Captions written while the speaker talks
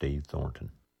Dave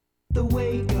Thornton. The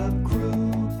Wake Up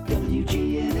Crew,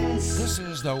 WGNS. This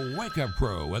is the Wake Up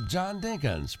Crew with John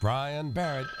Dinkins, Brian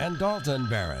Barrett, and Dalton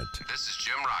Barrett. This is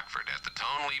Jim Rockford. At the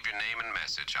tone, leave your name and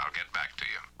message. I'll get back to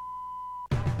you.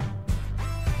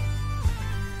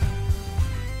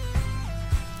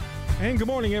 And good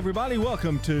morning, everybody.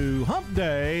 Welcome to Hump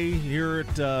Day here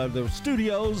at the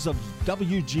studios of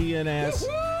WGNS.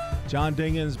 Woo-hoo! John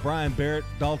Dinkins, Brian Barrett,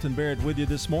 Dalton Barrett with you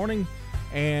this morning.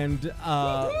 And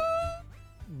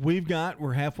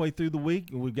we're halfway through the week.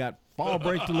 We've got fall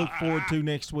break to look forward to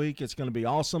next week. It's going to be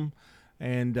awesome.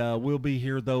 And we'll be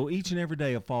here, though, each and every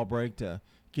day of fall break to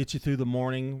get you through the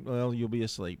morning. Well, you'll be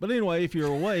asleep. But anyway, if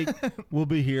you're awake, we'll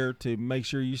be here to make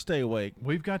sure you stay awake.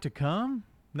 We've got to come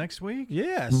next week?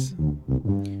 Yes.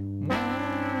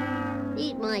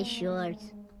 Eat my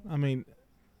shorts. I mean,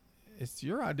 it's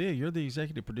your idea. You're the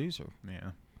executive producer.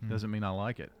 Yeah. Doesn't mean I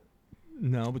like it.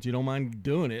 No, but you don't mind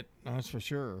doing it. That's for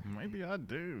sure. Maybe I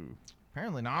do.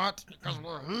 Apparently not. Because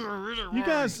we're here.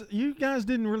 You guys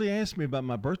didn't really ask me about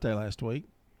my birthday last week.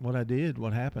 What I did,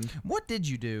 what happened. What did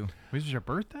you do? Was it your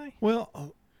birthday?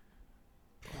 Well,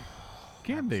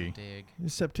 can be. Dig.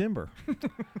 It's September.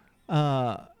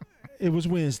 It was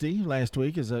Wednesday last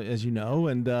week, as you know,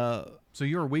 and so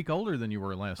you're a week older than you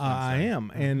were last Wednesday. I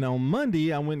am. And on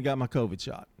Monday, I went and got my COVID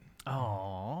shot.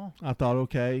 Oh. I thought,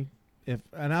 okay,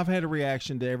 and I've had a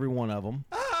reaction to every one of them,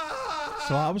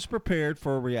 so I was prepared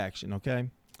for a reaction. Okay,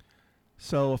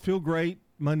 so I feel great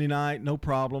Monday night, no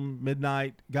problem.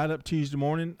 Midnight, got up Tuesday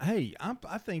morning. Hey,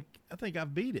 I think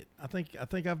I've beat it. I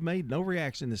think I've made no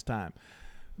reaction this time.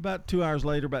 About 2 hours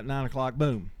later, about 9 o'clock,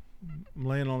 boom, I'm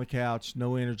laying on the couch,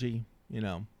 no energy.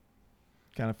 Kind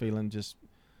of feeling just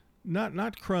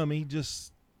not crummy,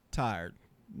 just tired,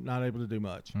 not able to do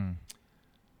much.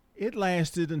 It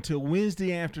lasted until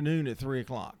Wednesday afternoon at 3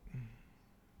 o'clock.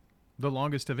 The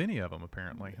longest of any of them,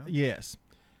 apparently. Huh? Yes.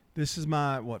 This is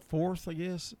my, fourth, I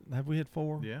guess? Have we had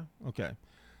four? Yeah. Okay.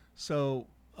 So,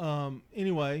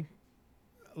 anyway,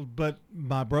 but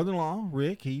my brother-in-law,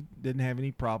 Rick, he didn't have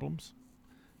any problems.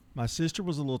 My sister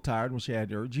was a little tired when she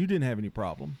had hers. You didn't have any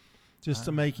problem. Just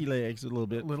some achy legs a little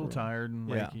bit. A little tired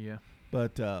and achy, yeah.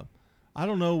 But I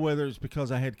don't know whether it's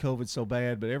because I had COVID so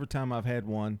bad, but every time I've had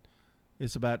one,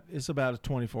 it's about a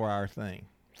 24-hour thing.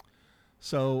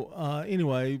 So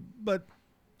anyway, but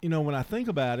when I think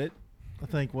about it, I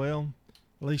think, well,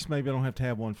 at least maybe I don't have to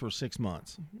have one for 6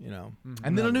 months.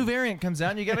 And then a new variant comes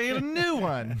out, and you got to get a new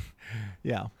one.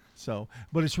 Yeah. So,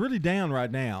 but it's really down right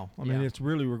now. I mean, it's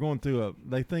really, we're going through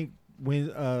they think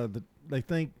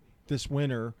this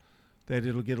winter that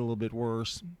it'll get a little bit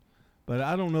worse, but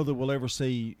I don't know that we'll ever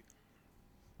see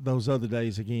those other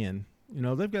days again.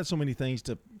 They've got so many things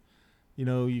to,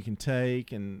 you can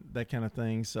take and that kind of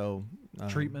thing. So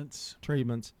treatments.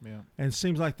 Yeah. And it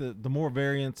seems like the more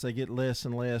variants, they get less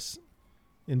and less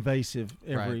invasive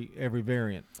every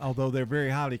variant. Although they're very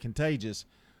highly contagious,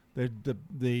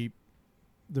 the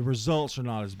results are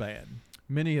not as bad.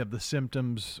 Many of the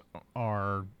symptoms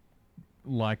are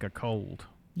like a cold.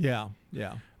 Yeah.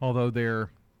 Although there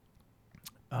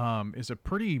is a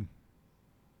pretty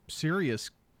serious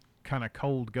kind of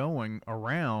cold going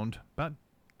around. About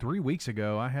 3 weeks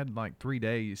ago, I had like 3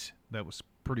 days that was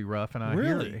pretty rough, and I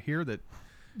hear that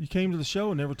you came to the show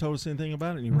and never told us anything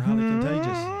about it, and you were highly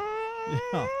contagious.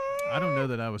 Yeah. I don't know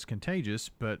that I was contagious,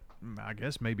 but I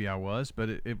guess maybe I was, but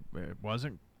it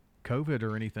wasn't COVID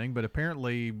or anything. But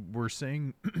apparently we're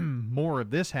seeing more of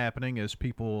this happening as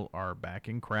people are back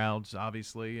in crowds,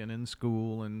 obviously, and in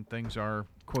school, and things are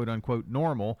quote unquote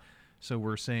normal. So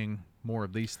we're seeing more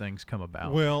of these things come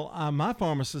about. Well, my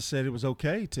pharmacist said it was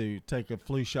okay to take a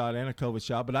flu shot and a COVID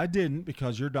shot, but I didn't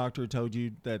because your doctor told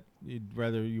you that you'd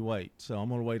rather you wait. So I'm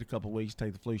going to wait a couple of weeks to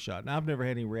take the flu shot. Now, I've never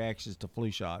had any reactions to flu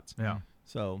shots. Yeah.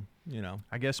 So,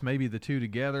 I guess maybe the two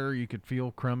together, you could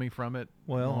feel crummy from it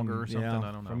longer or something. Yeah,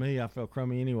 I don't know. For me, I felt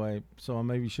crummy anyway, so I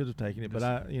maybe should have taken it.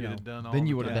 But then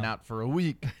you would have been out for a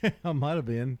week. I might have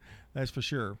been. That's for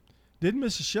sure. Didn't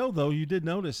miss a show, though. You did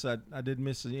notice I didn't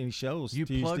miss any shows. You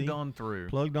Tuesday.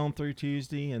 Plugged on through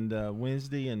Tuesday and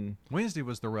Wednesday. And Wednesday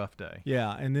was the rough day.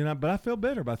 Yeah, and then but I felt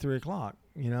better by 3 o'clock.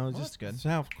 That's good. It's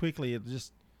how quickly it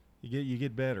just you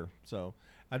get better. So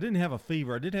I didn't have a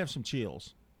fever. I did have some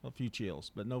chills, a few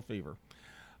chills, but no fever.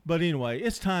 But anyway,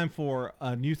 it's time for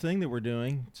a new thing that we're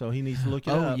doing. So he needs to look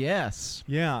it up. Oh yes.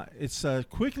 Yeah, it's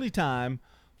quickly time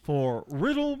for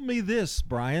Riddle Me This,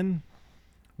 Brian.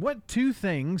 What 2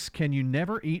 things can you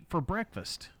never eat for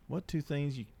breakfast? What 2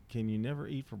 things can you never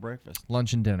eat for breakfast?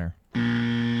 Lunch and dinner.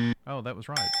 Oh, that was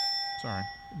right. Sorry.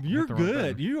 You're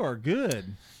good. You are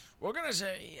good. We're going to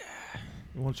say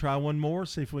You want to try one more,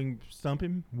 see if we can stump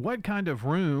him? What kind of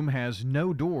room has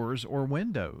no doors or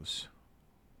windows?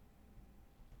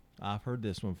 I've heard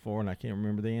this one before, and I can't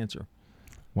remember the answer.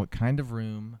 What kind of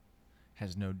room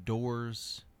has no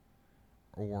doors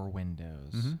or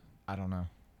windows? Mhm. I don't know.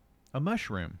 A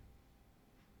mushroom.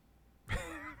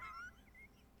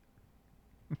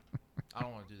 I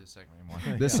don't want to do this segment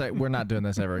anymore. We're not doing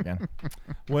this ever again.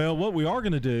 Well, what we are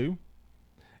going to do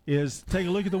is take a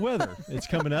look at the weather. It's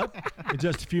coming up in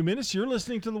just a few minutes. You're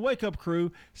listening to the Wake Up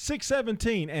Crew,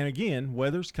 617. And again,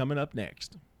 weather's coming up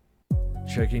next.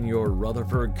 Checking your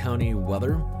Rutherford County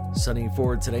weather. Sunny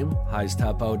for today. Highs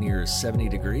top out near 70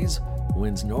 degrees.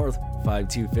 Winds north 5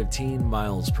 to 15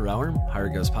 miles per hour. Higher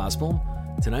gusts possible.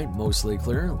 Tonight, mostly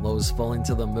clear. Lows falling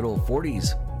to the middle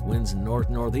 40s. Winds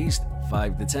north-northeast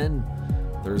 5 to 10.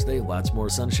 Thursday, lots more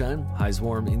sunshine. Highs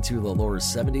warm into the lower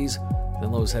 70s.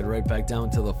 Then lows head right back down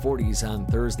to the 40s on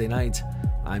Thursday night.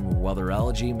 I'm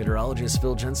weatherology meteorologist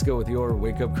Phil Jensko with your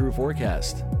Wake Up Crew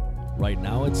forecast. Right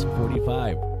now, it's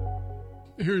 45.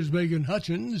 Here's Megan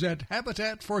Hutchins at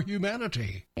Habitat for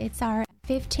Humanity. It's our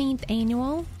 15th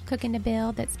annual Cooking to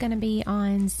Build that's going to be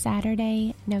on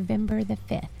Saturday, November the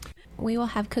 5th. We will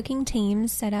have cooking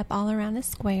teams set up all around the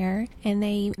square, and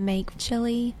they make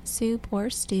chili, soup, or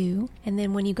stew. And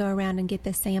then when you go around and get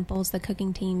the samples, the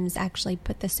cooking teams actually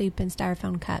put the soup in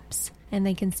styrofoam cups, and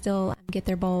they can still get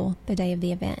their bowl the day of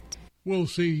the event. We'll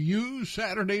see you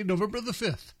Saturday, November the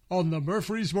 5th on the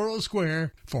Murfreesboro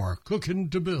Square for Cooking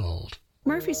to Build.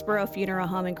 Murfreesboro Funeral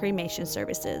Home and Cremation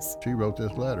Services. She wrote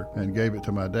this letter and gave it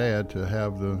to my dad to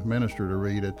have the minister to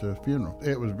read at the funeral.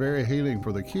 It was very healing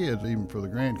for the kids, even for the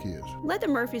grandkids. Let the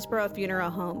Murfreesboro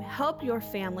Funeral Home help your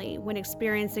family when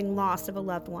experiencing loss of a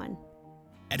loved one.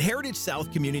 At Heritage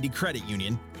South Community Credit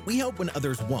Union, we help when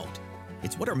others won't.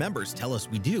 It's what our members tell us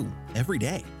we do every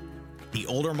day. The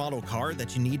older model car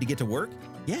that you need to get to work?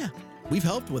 Yeah, we've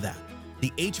helped with that.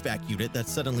 The HVAC unit that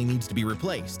suddenly needs to be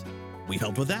replaced? We've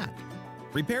helped with that.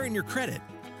 Repairing your credit?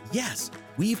 Yes,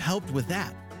 we've helped with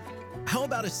that. How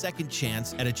about a second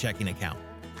chance at a checking account?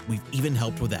 We've even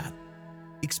helped with that.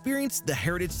 Experience the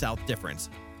Heritage South difference.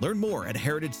 Learn more at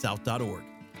heritagesouth.org.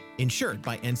 Insured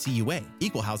by NCUA,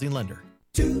 Equal Housing Lender.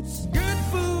 Toots, good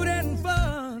food and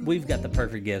fun. We've got the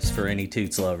perfect gifts for any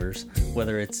Toots lovers,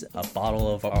 whether it's a bottle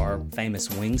of our famous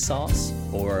wing sauce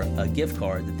or a gift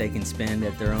card that they can spend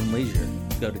at their own leisure.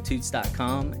 Go to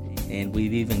toots.com, and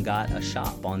we've even got a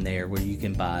shop on there where you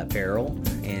can buy apparel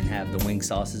and have the wing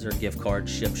sauces or gift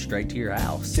cards shipped straight to your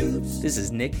house. Toots. This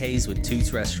is Nick Hayes with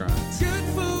Toots Restaurants. Good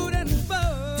food and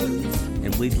fun. Toots.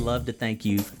 And we'd love to thank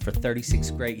you for 36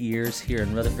 great years here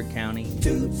in Rutherford County.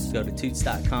 Toots. Go to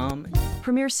toots.com.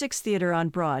 Premier 6 Theater on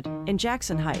Broad in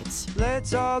Jackson Heights.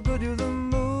 Let's all go to the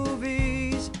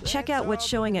movies. Check out what's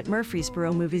showing at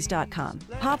murfreesboromovies.com.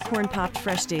 Popcorn popped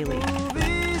fresh daily.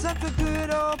 Movies at the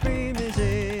good old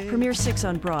premises. Premier 6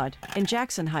 on Broad in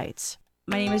Jackson Heights.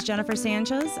 My name is Jennifer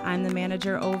Sanchez. I'm the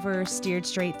manager over Steered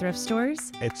Straight Thrift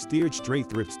Stores. At Steered Straight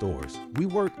Thrift Stores, we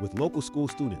work with local school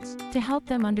students to help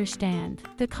them understand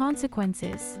the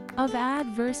consequences of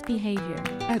adverse behavior.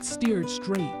 At Steered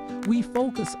Straight, we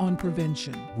focus on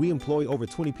prevention. We employ over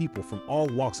 20 people from all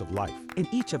walks of life. And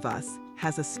each of us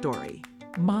has a story.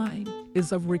 Mine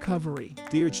is of recovery.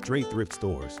 Steered Straight Thrift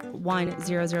Stores.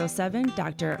 1007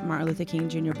 Dr. Martin Luther King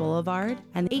Jr. Boulevard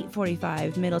and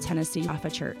 845 Middle Tennessee Jaffa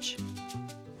Church.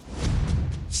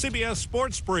 CBS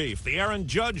Sports Brief, the Aaron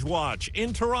Judge Watch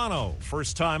in Toronto.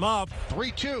 First time up.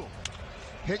 3-2.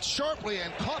 Hit sharply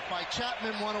and caught by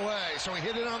Chapman, one away. So he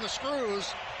hit it on the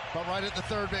screws, but right at the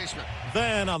third baseman.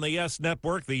 Then on the Yes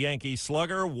Network, the Yankee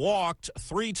slugger walked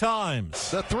 3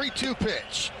 times. The 3-2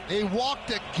 pitch. He walked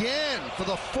again for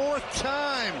the 4th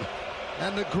time.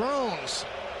 And the groans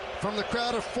from the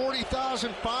crowd of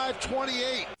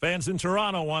 40,528. Fans in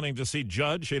Toronto wanting to see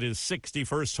Judge hit his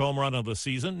 61st home run of the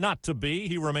season. Not to be.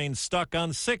 He remains stuck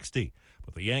on 60.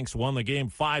 But the Yanks won the game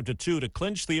 5-2 to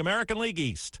clinch the American League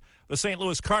East. The St.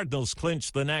 Louis Cardinals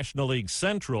clinched the National League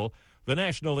Central. The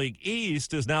National League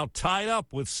East is now tied up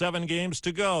with 7 games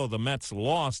to go. The Mets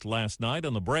lost last night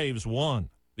and the Braves won.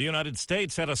 The United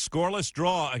States had a scoreless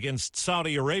draw against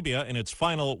Saudi Arabia in its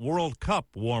final World Cup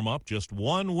warm-up. Just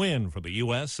 1 win for the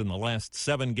U.S. in the last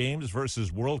 7 games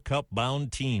versus World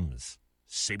Cup-bound teams.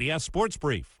 CBS Sports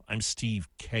Brief. I'm Steve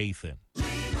Kathan.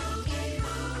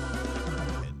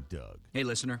 Hey,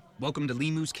 listener. Welcome to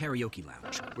Limu's Karaoke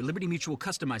Lounge, where Liberty Mutual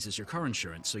customizes your car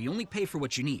insurance so you only pay for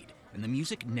what you need, and the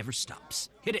music never stops.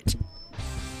 Hit it.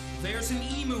 There's an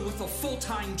emu with a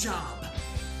full-time job.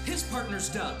 His partner's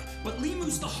Doug, but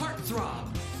Limu's the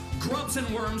heartthrob. Grubs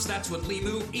and worms, that's what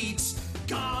Limu eats.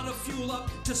 Gotta fuel up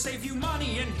to save you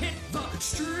money and hit the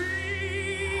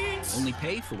streets. Only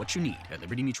pay for what you need at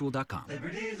libertymutual.com.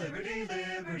 Liberty, liberty,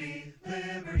 liberty,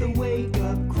 liberty. The Wake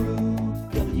Up Crew,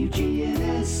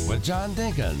 WGNS. With John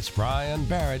Dinkins, Brian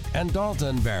Barrett, and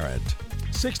Dalton Barrett.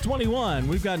 6:21.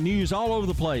 We've got news all over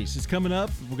the place. It's coming up.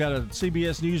 We've got a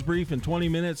CBS News brief in 20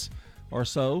 minutes or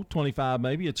so, 25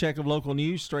 maybe. A check of local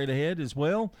news straight ahead as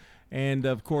well. And,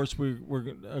 of course, we're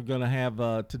going to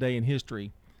have Today in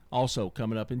History also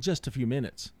coming up in just a few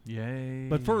minutes. Yay.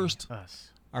 But first,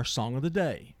 our song of the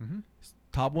day. Mm-hmm.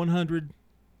 Top 100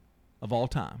 of all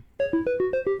time.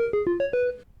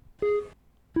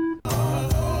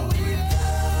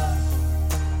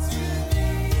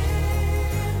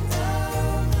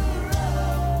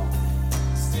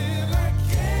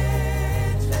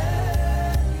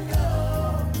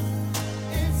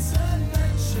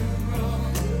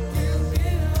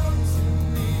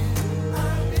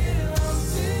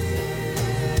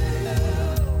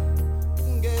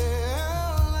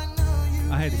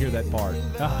 I had to hear that part.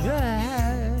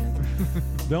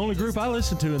 The only group I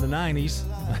listened to in the 90s,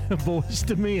 Boyz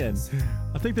II Men.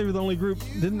 I think they were the only group,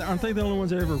 aren't they the only ones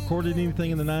that ever recorded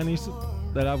anything in the 90s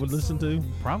that I would listen to?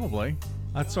 Probably.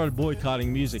 I started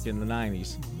boycotting music in the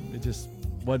 90s. It just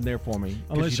wasn't there for me.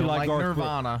 Unless you like like Garth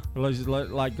Nirvana. Unless you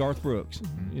like Garth Brooks.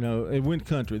 Mm-hmm. You know, it went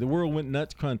country. The world went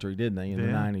nuts country, didn't they, in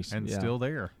the 90s? And still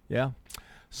there. Yeah.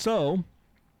 So,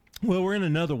 well, we're in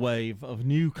another wave of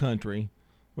new country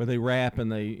where they rap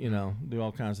and they, do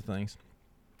all kinds of things.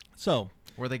 So,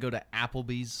 where they go to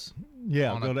Applebee's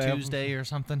on a Tuesday or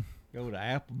something. Go to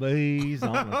Applebee's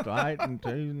on a right and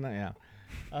Tuesday. Yeah.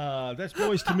 That's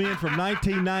Boyz II Men from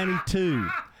 1992.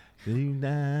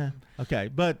 Okay,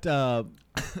 but I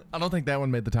don't think that one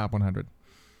made the top 100.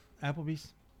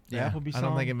 Applebee's? Yeah, Applebee's I don't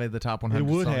song? think it made the top 100. It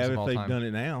would songs have of if all they've time. done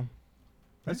it now.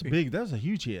 That's Maybe. big. That was a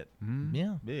huge hit. Mm-hmm.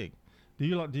 Yeah, big. Do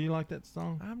you like that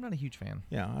song? I'm not a huge fan.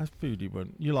 Yeah, I figured you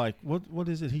would. You like what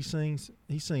is it he sings?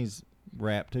 He sings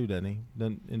rap too, doesn't he?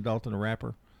 Isn't Dalton a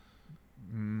rapper?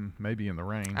 Maybe in the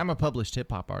rain. I'm a published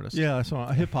hip hop artist. Yeah, that's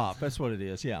what hip hop. That's what it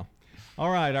is. Yeah. All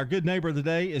right, our good neighbor of the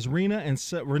day is Renee and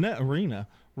Sarah.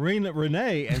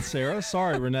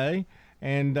 Sorry, Renee.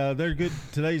 And they're good.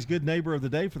 Today's good neighbor of the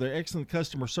day for their excellent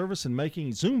customer service and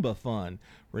making Zumba fun.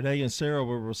 Renee and Sarah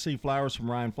will receive flowers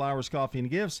from Ryan Flowers Coffee and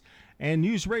Gifts and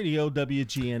News Radio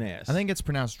WGNS. I think it's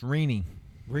pronounced Reenie.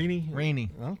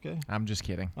 Reenie? Okay. I'm just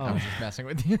kidding. Oh. I was just messing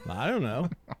with you. I don't know.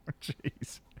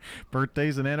 Jeez.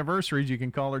 Birthdays and anniversaries, you can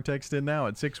call or text in now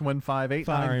at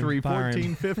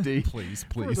 615-893-1450. Please,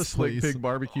 For the Slick Pig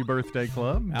Barbecue Birthday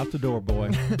Club. Out the door,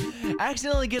 boy.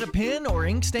 Accidentally get a pin or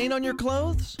ink stain on your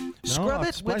clothes? Scrub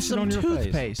it with some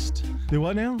toothpaste. Do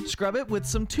what now? Scrub it with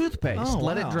some toothpaste. Oh,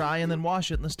 Let wow. it dry and then wash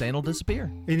it and the stain will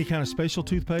disappear. Any kind of special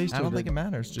toothpaste? I don't think it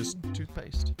matters. Just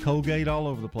toothpaste. Colgate all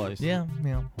over the place. Yeah.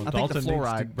 Well, I think the Dalton needs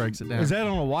fluoride breaks it down. Is that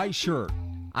on a white shirt?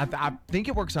 I think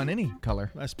it works on any color.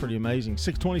 That's pretty amazing.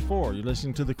 624, you're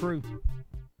listening to The Crew.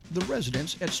 The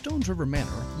residents at Stones River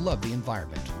Manor love the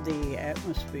environment. The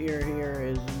atmosphere here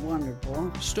is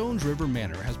wonderful. Stones River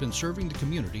Manor has been serving the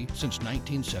community since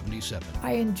 1977.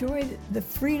 I enjoyed the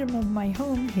freedom of my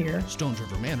home here. Stones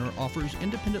River Manor offers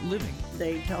independent living.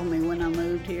 They told me when I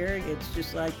moved here, it's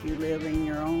just like you live in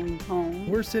your own home.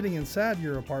 We're sitting inside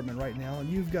your apartment right now, and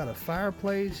you've got a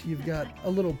fireplace, you've got a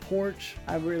little porch.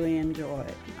 I really enjoy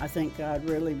it. I think God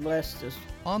really blessed us.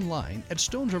 Online at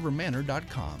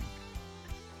stonesrivermanor.com.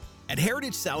 At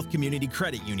Heritage South Community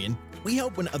Credit Union, we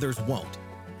help when others won't.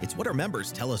 It's what our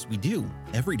members tell us we do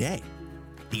every day.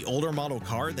 The older model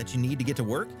car that you need to get to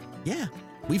work? Yeah,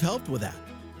 we've helped with that.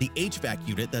 The HVAC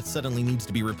unit that suddenly needs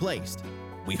to be replaced?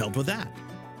 We've helped with that.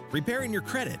 Repairing your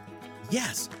credit?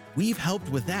 Yes, we've helped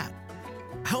with that.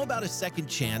 How about a second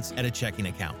chance at a checking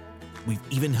account? We've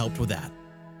even helped with that.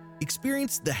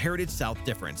 Experience the Heritage South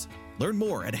difference. Learn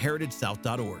more at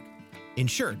heritagesouth.org.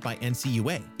 Insured by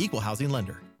NCUA, Equal Housing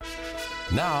Lender.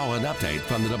 Now an update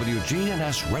from the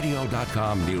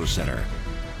WGNSradio.com News Center.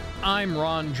 I'm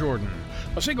Ron Jordan.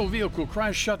 A single vehicle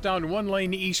crash shut down one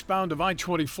lane eastbound of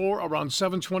I-24 around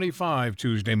 7:25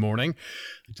 Tuesday morning.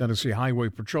 The Tennessee Highway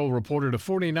Patrol reported a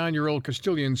 49-year-old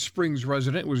Castilian Springs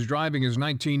resident was driving his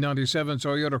 1997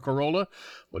 Toyota Corolla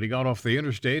when he got off the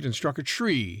interstate and struck a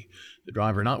tree. The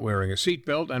driver not wearing a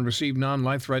seatbelt and received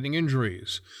non-life-threatening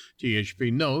injuries.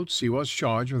 THP notes he was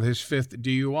charged with his 5th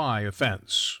DUI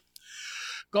offense.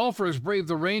 Golfers braved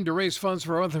the rain to raise funds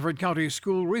for Rutherford County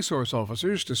school resource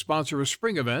officers to sponsor a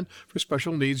spring event for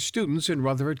special needs students in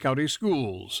Rutherford County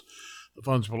schools. The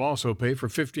funds will also pay for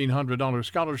 $1,500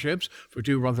 scholarships for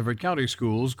 2 Rutherford County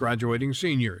schools graduating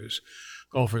seniors.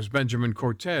 Golfers Benjamin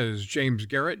Cortez, James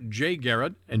Garrett, Jay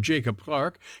Garrett, and Jacob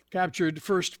Clark captured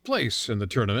first place in the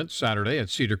tournament Saturday at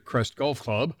Cedar Crest Golf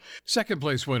Club. Second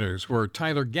place winners were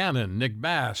Tyler Gannon, Nick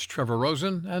Bass, Trevor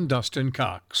Rosen, and Dustin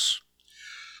Cox.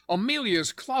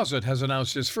 Amelia's Closet has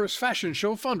announced its first fashion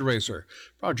show fundraiser.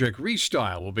 Project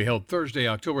Restyle will be held Thursday,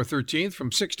 October 13th from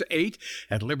 6 to 8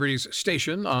 at Liberty's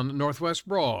Station on Northwest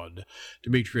Broad.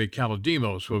 Dimitri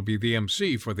Kalodimos will be the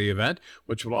MC for the event,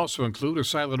 which will also include a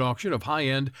silent auction of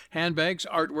high-end handbags,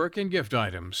 artwork, and gift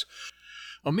items.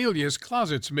 Amelia's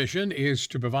Closet's mission is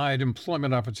to provide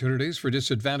employment opportunities for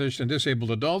disadvantaged and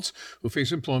disabled adults who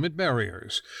face employment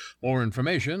barriers. More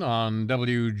information on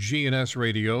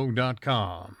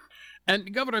WGNSradio.com.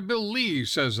 And Governor Bill Lee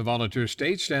says the volunteer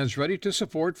state stands ready to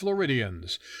support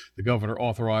Floridians. The governor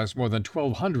authorized more than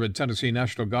 1,200 Tennessee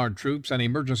National Guard troops and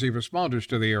emergency responders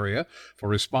to the area for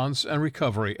response and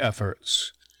recovery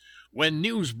efforts. When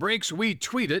news breaks, we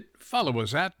tweet it. Follow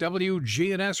us at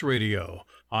WGNS Radio.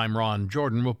 I'm Ron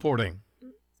Jordan reporting.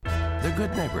 The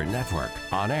Good Neighbor Network,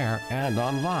 on air and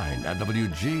online at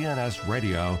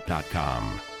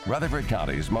WGNSradio.com. Rutherford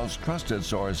County's most trusted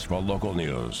source for local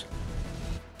news.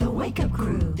 The Wake Up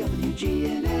Crew,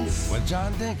 WGNS. With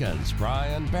John Dinkins,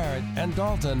 Brian Barrett, and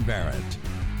Dalton Barrett.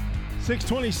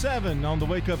 6:27 on the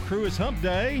Wake Up Crew. It's Hump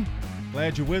Day.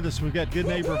 Glad you're with us. We've got Good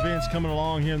Neighbor events coming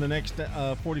along here in the next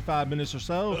 45 minutes or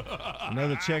so.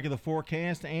 Another check of the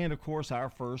forecast, and, of course, our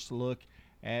first look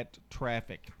at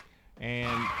traffic. And,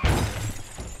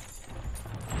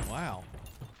 wow.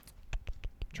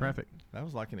 Traffic. That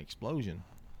was like an explosion.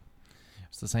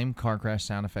 It's the same car crash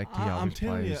sound effect he always I'm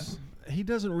telling plays. you, he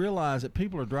doesn't realize that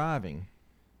people are driving.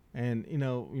 And, you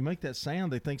know, you make that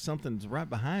sound, they think something's right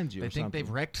behind you They or think something. they've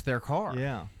wrecked their car.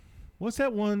 Yeah. What's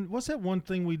that one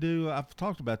thing we do? I've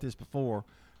talked about this before,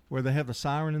 where they have the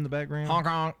siren in the background. Honk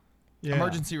honk. Yeah.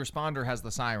 Emergency responder has the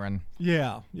siren.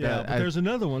 Yeah. But there's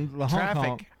another one, the honk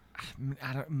honk.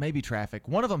 Traffic. Maybe traffic.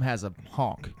 One of them has a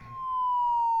honk.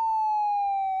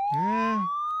 Yeah.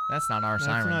 That's not our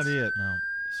siren. That's not it. No.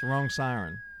 It's the wrong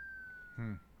siren.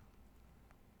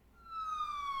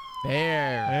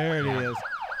 There it is.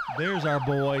 There's our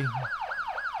boy.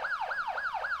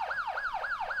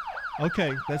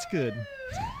 Okay, that's good.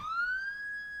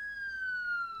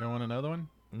 You want another one?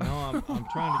 No, I'm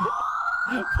trying to get.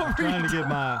 I'm trying to get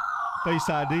my Face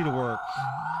ID to work.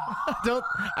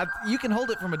 You can hold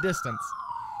it from a distance.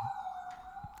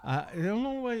 The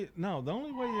only way it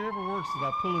ever works is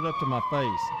I pull it up to my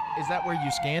face. Is that where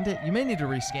you scanned it? You may need to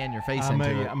rescan your face I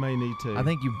into it. I may need to. I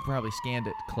think you probably scanned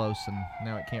it close, and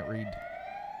now it can't read.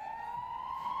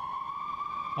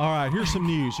 All right, here's some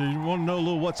news. So you want to know a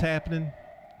little what's happening?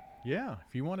 Yeah,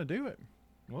 if you want to do it.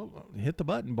 Well, hit the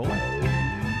button, boy.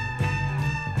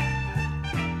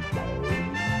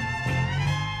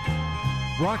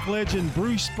 Rock legend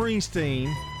Bruce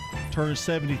Springsteen turned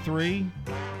 73.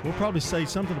 We'll probably say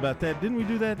something about that. Didn't we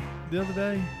do that the other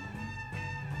day?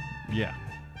 Yeah.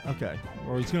 Okay.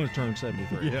 Or he's going to turn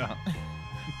 73. Yeah.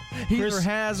 He either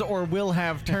has or will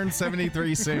have turned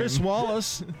 73 soon. Chris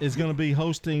Wallace is going to be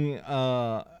hosting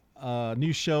a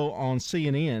new show on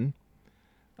CNN.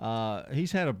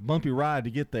 He's had a bumpy ride to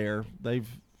get there. They've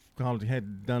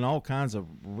had done all kinds of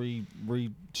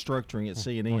restructuring at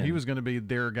CNN. Well, he was going to be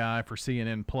their guy for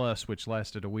CNN Plus, which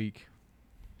lasted a week.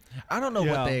 I don't know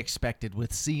what they expected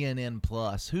with CNN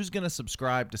Plus. Who's going to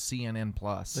subscribe to CNN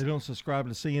Plus? They don't subscribe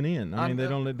to CNN. I mean,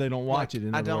 they don't watch it,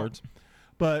 in other words.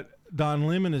 But Don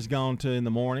Lemon has gone to in the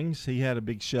mornings. He had a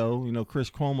big show. You know, Chris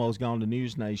Cuomo's gone to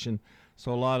News Nation.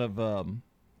 So a lot of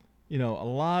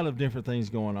different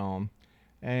things going on.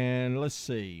 And let's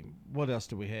see, what else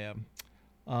do we have?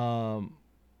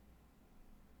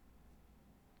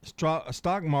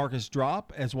 Stock markets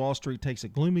drop as Wall Street takes a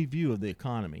gloomy view of the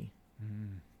economy.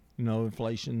 You know,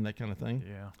 inflation, that kind of thing.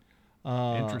 Yeah.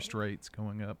 Interest rates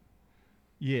going up.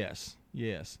 Yes.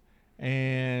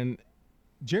 And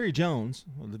Jerry Jones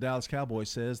of the Dallas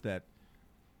Cowboys says that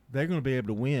they're going to be able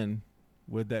to win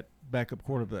with that backup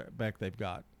quarterback they've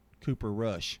got, Cooper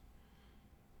Rush,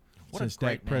 since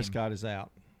Dak Prescott is out.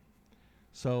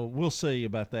 So we'll see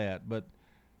about that. But,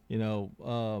 you know,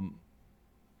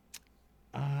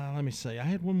 let me see. I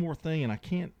had one more thing, and I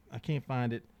can't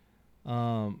find it.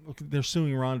 They're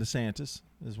suing Ron DeSantis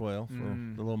as well for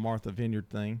the little Martha Vineyard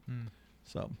thing.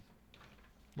 So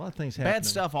a lot of things happening. Bad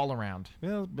stuff all around.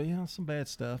 Well, but yeah, some bad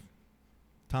stuff.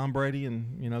 Tom Brady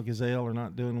and Gazelle are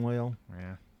not doing well.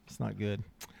 Yeah, it's not good.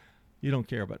 You don't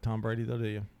care about Tom Brady though, do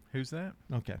you? Who's that?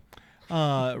 Okay.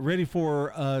 Ready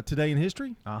for Today in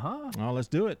History? Uh-huh. Oh, let's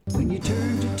do it. When you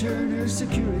turn to Turner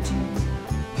Security,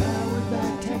 powered by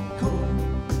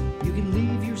TechCore, you can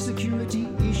leave your security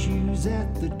issues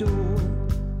at the door.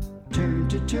 Turn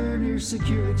to Turner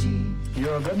Security.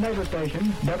 You're a good neighbor station,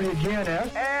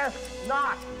 WGNS. Ask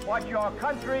not what your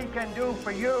country can do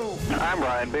for you. I'm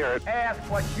Ryan Barrett. Ask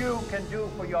what you can do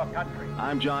for your country.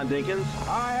 I'm John Dinkins.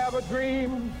 I have a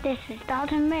dream. This is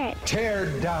Dalton Merritt. Tear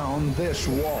down this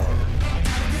wall.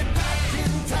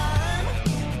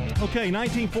 Okay,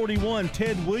 1941,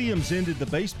 Ted Williams ended the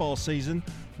baseball season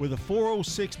with a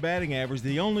 .406 batting average,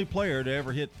 the only player to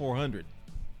ever hit 400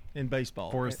 in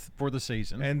baseball. For the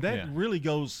season. And that really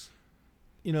goes,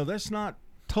 that's not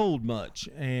told much.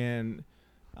 And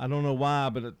I don't know why,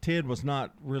 but Ted was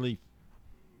not really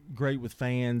great with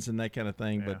fans and that kind of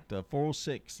thing. Yeah. But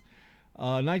 .406.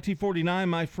 1949,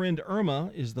 My Friend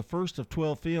Irma is the first of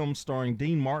 12 films starring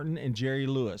Dean Martin and Jerry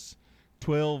Lewis.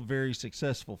 12 very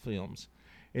successful films.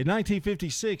 In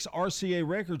 1956, RCA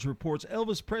Records reports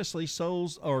Elvis Presley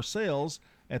sells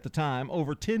at the time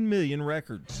over 10 million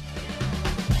records.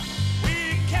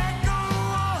 We can't go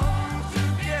on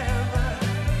together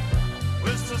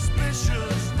with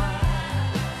suspicious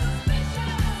minds.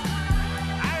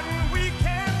 And we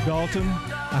can't. Dalton,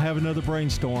 I have another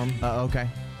brainstorm. Okay.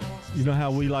 You know how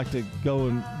we like to go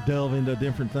and delve into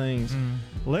different things.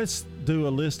 Let's do a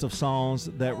list of songs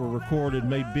that were recorded,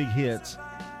 made big hits,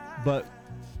 but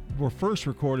were first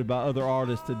recorded by other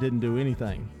artists that didn't do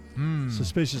anything.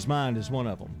 Suspicious Mind is one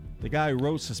of them. The guy who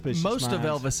wrote Suspicious Minds. Most of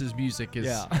Elvis's music is.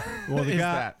 Yeah. Well,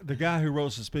 the guy who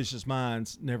wrote Suspicious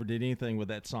Minds never did anything with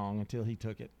that song until he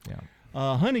took it. Yeah.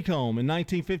 Honeycomb in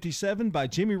 1957 by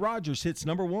Jimmy Rogers hits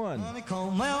number one.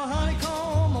 Honeycomb, well,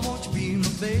 honeycomb, I want you to be my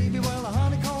baby. Well, a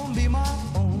honeycomb be my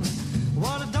own.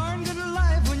 What a darn good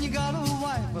life when you got a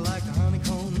wife like a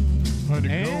honeycomb.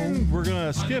 And we're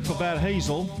going to skip about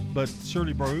Hazel, but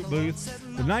Shirley Booth.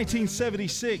 The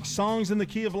 1976 Songs in the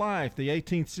Key of Life, the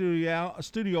 18th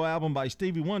studio album by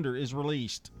Stevie Wonder, is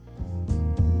released.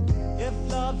 If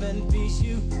love and peace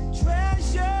you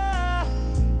treasure,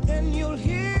 then you'll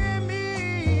hear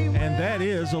me. And that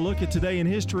is a look at Today in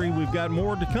History. We've got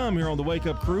more to come here on the Wake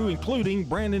Up Crew, including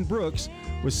Brandon Brooks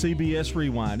with CBS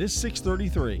Rewind. It's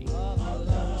 6:33.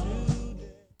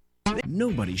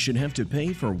 Nobody should have to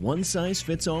pay for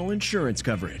one-size-fits-all insurance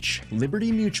coverage. Liberty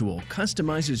Mutual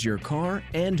customizes your car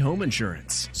and home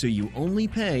insurance, so you only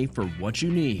pay for what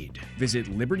you need. Visit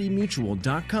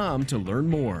libertymutual.com to learn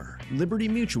more.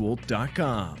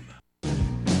 libertymutual.com.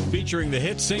 Featuring the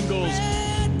hit singles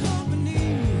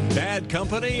Bad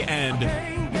Company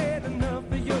and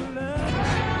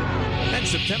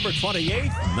September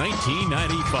 28th,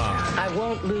 1995. I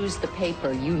won't lose the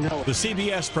paper, you know. The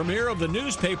CBS premiere of the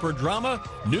newspaper drama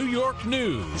New York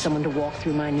News. Someone to walk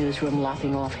through my newsroom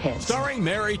lopping off heads. Starring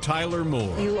Mary Tyler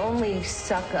Moore. You only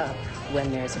suck up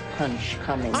when there's a punch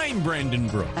coming. I'm Brandon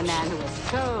Brooks. A man who is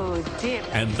so deep.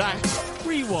 And that's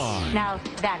Rewind. Now,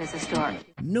 that is a story.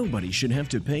 Nobody should have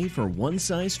to pay for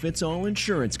one-size-fits-all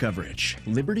insurance coverage.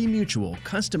 Liberty Mutual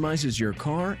customizes your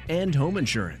car and home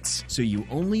insurance, so you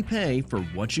only pay for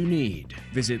what you need.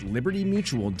 Visit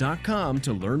libertymutual.com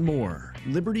to learn more.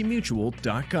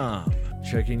 libertymutual.com.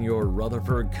 Checking your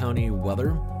Rutherford County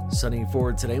weather. Sunny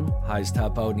for today. Highs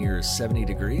top out near 70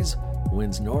 degrees.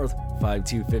 Winds north 5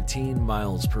 to 15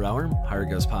 miles per hour. Higher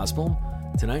gusts possible.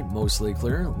 Tonight, mostly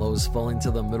clear. Lows falling to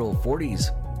the middle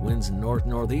 40s. Winds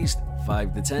north-northeast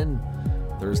 5 to 10.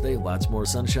 Thursday, lots more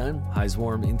sunshine. Highs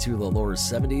warm into the lower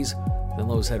 70s. Then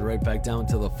lows head right back down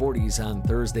to the 40s on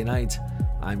Thursday night.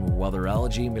 I'm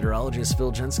weatherology meteorologist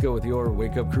Phil Jensko with your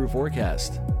Wake Up Crew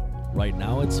forecast. Right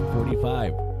now, it's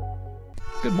 45.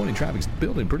 Good morning. Traffic's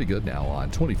building pretty good now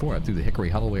on 24 up through the Hickory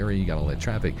Hollow area. You got all that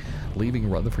traffic leaving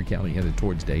Rutherford County headed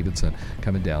towards Davidson,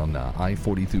 coming down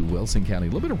I-40 through Wilson County. A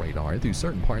little bit of radar through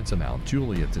certain parts of Mount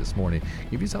Juliet this morning.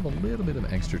 Give yourself a little bit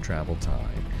of extra travel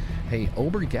time. Hey,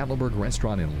 Ober Gatlinburg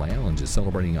Restaurant and Lounge is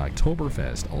celebrating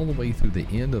Oktoberfest all the way through the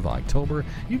end of October.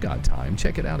 You got time.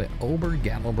 Check it out at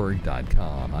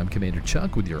obergatlinburg.com. I'm Commander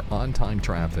Chuck with your on-time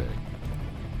traffic.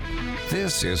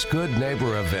 This is Good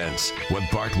Neighbor Events with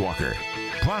Bart Walker.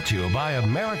 Brought to you by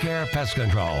AmeriCare Pest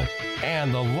Control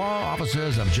and the law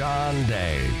offices of John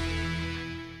Day.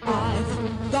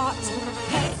 I've got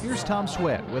Here's Tom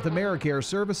Sweat with AmeriCare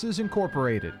Services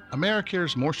Incorporated.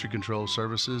 AmeriCare's moisture control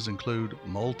services include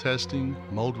mold testing,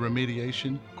 mold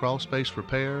remediation, crawl space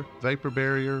repair, vapor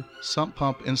barrier, sump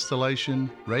pump installation,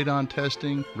 radon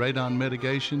testing, radon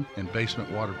mitigation, and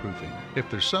basement waterproofing. If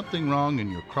there's something wrong in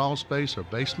your crawl space or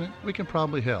basement, we can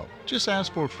probably help. Just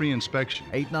ask for a free inspection.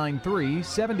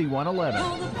 893-7111.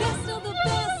 all the best of the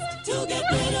best to get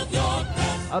rid of your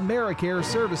AmeriCare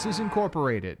Services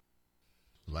Incorporated.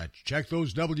 Let's check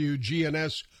those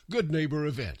WGNS Good Neighbor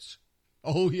events.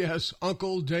 Oh yes,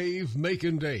 Uncle Dave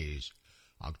Makin' Days.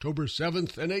 October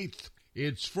 7th and 8th,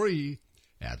 it's free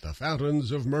at the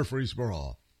Fountains of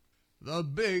Murfreesboro. The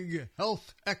Big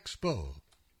Health Expo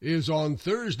is on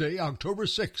Thursday, October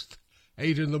 6th,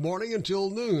 8 in the morning until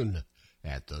noon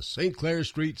at the St. Clair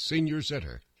Street Senior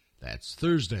Center. That's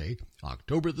Thursday,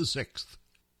 October the 6th.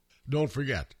 Don't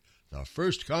forget, the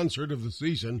first concert of the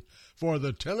season for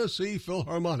the Tennessee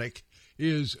Philharmonic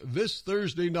is this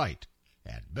Thursday night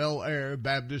at Bel Air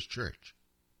Baptist Church.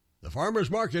 The Farmers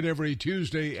Market every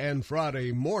Tuesday and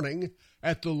Friday morning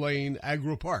at the Lane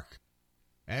Agri Park.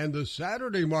 And the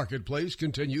Saturday Marketplace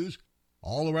continues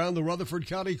all around the Rutherford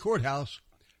County Courthouse,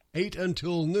 8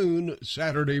 until noon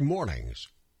Saturday mornings.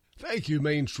 Thank you,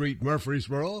 Main Street,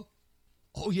 Murfreesboro.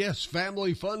 Oh yes,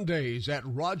 Family Fun Days at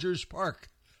Rogers Park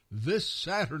this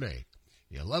Saturday,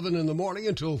 11 in the morning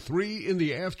until 3 in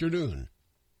the afternoon.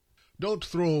 Don't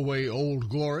throw away Old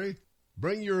Glory.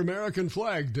 Bring your American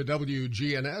flag to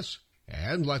WGNS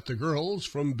and let the girls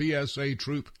from BSA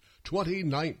Troop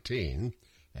 2019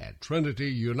 at Trinity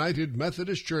United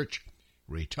Methodist Church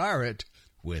retire it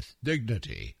with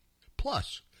dignity.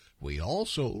 Plus, we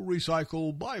also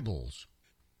recycle Bibles.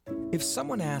 If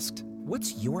someone asked,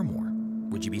 "What's your more?"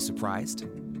 would you be surprised?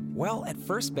 Well, at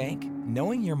First Bank,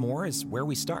 knowing your more is where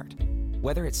we start.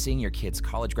 Whether it's seeing your kid's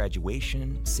college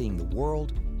graduation, seeing the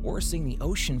world, or seeing the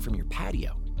ocean from your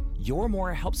patio, your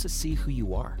more helps us see who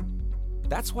you are.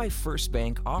 That's why First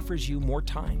Bank offers you more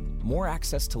time, more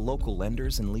access to local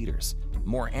lenders and leaders,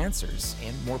 more answers,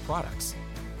 and more products.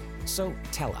 So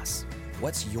tell us,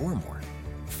 what's your more?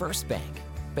 First Bank.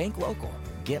 Bank local.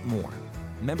 Get more.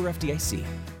 Member FDIC.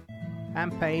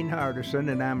 I'm Payne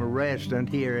Hardison, and I'm a resident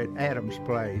here at Adams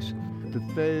Place. The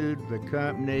food, the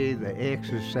company, the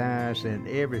exercise, and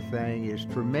everything is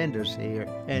tremendous here,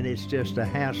 and it's just a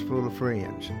house full of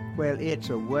friends. Well, it's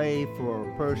a way for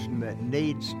a person that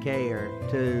needs care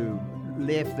to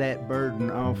lift that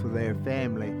burden off of their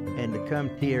family and to come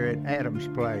here at Adams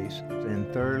Place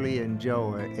and thoroughly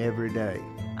enjoy every day.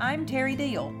 I'm Terry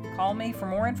Deal. Call me for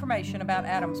more information about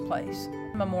Adams Place,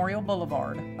 Memorial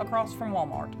Boulevard, across from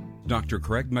Walmart. Dr.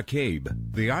 Craig McCabe,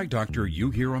 the eye doctor you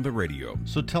hear on the radio.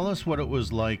 So tell us what it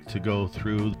was like to go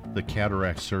through the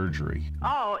cataract surgery.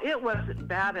 Oh, it wasn't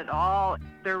bad at all.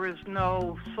 There was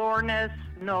no soreness,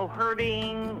 no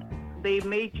hurting. They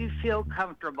made you feel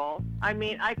comfortable. I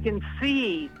mean, I can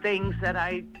see things that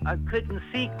I couldn't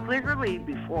see clearly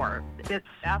before. It's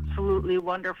absolutely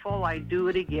wonderful. I do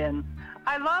it again.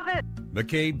 I love it.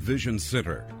 McCabe Vision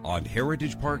Center on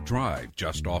Heritage Park Drive,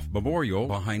 just off Memorial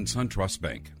behind SunTrust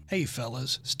Bank. Hey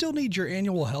fellas, still need your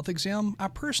annual health exam? I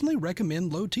personally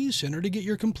recommend Low T Center to get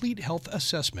your complete health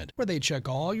assessment, where they check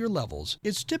all your levels.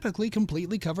 It's typically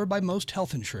completely covered by most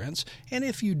health insurance, and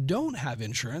if you don't have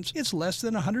insurance, it's less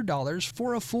than $100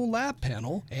 for a full lab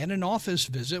panel and an office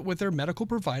visit with their medical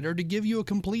provider to give you a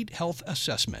complete health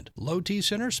assessment. Low T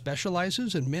Center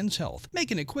specializes in men's health,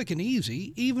 making it quick and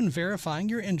easy, even verifying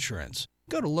your insurance.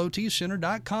 Go to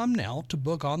lowtcenter.com now to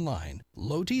book online.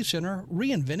 Low T Center,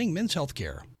 reinventing men's health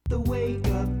care. The Wake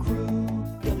Up Crew,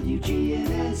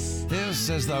 WGNS. This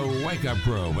is the Wake Up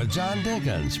Crew with John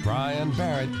Dinkins, Brian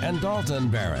Barrett, and Dalton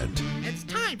Barrett. It's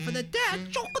time for the dad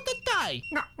joke of the day.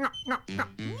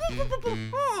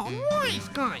 Oh, nice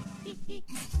guy.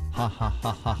 Ha ha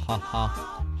ha ha ha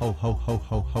ha. Ho ho ho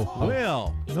ho ho ho.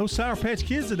 Well, no Sour Patch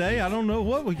Kids today. I don't know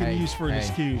what we can use for an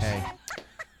excuse.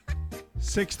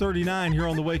 6:39 here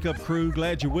on the Wake Up Crew.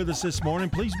 Glad you're with us this morning.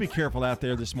 Please be careful out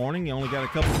there this morning. You only got a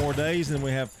couple more days, and then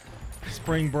we have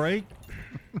spring break.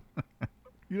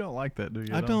 You don't like that, do you?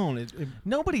 I don't.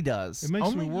 Nobody does. It makes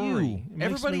Only me worry. you.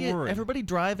 It makes me worry. Everybody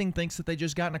driving thinks that they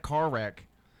just got in a car wreck.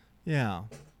 Yeah.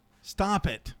 Stop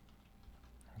it.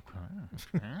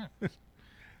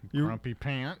 Grumpy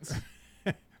pants.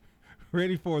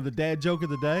 Ready for the dad joke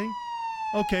of the day?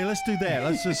 Okay, let's do that.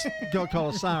 Let's just go call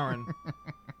a siren.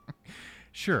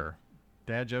 Sure.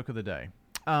 Dad joke of the day.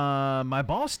 My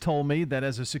boss told me that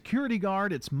as a security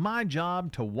guard, it's my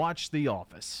job to watch The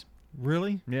Office.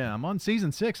 Really? Yeah, I'm on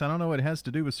season 6. I don't know what it has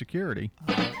to do with security.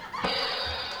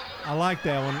 I like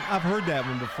that one. I've heard that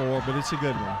one before, but it's a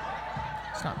good one.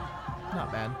 It's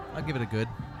not bad. I'll give it a good.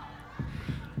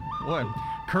 What?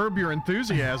 Curb your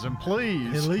enthusiasm,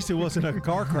 please. At least it wasn't a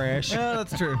car crash. Yeah,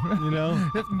 that's true. You know?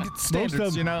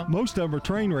 Standards, you know? Most of them are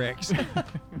train wrecks.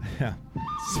 Yeah.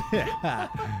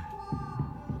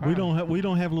 We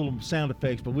don't have little sound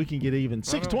effects, but we can get even.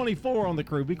 624 on the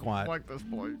crew. Be quiet. Like this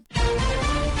place.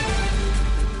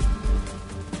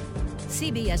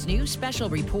 CBS News special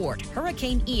report.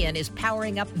 Hurricane Ian is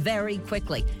powering up very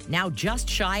quickly, now just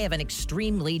shy of an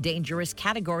extremely dangerous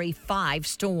Category 5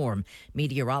 storm.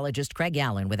 Meteorologist Craig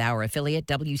Allen with our affiliate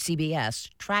WCBS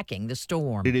tracking the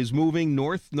storm. It is moving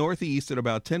north-northeast at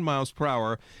about 10 miles per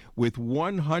hour with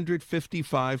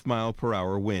 155 mile per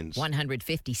hour winds.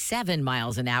 157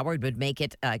 miles an hour would make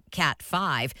it a Cat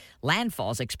 5.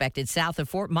 Landfall's expected south of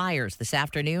Fort Myers this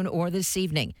afternoon or this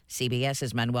evening.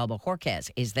 CBS's Manuel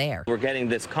Bojorquez is there. We're getting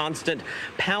this constant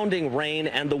pounding rain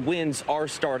and the winds are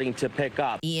starting to pick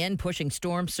up. Ian pushing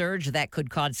storm surge that could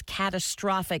cause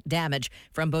catastrophic damage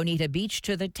from Bonita Beach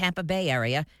to the Tampa Bay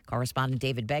area. Correspondent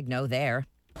David Begnaud there.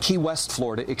 Key West,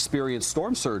 Florida experienced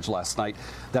storm surge last night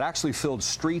that actually filled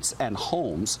streets and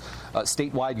homes.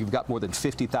 Statewide, you've got more than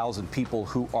 50,000 people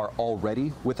who are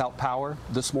already without power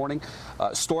this morning.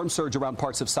 Storm surge around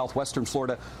parts of southwestern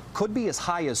Florida could be as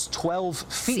high as 12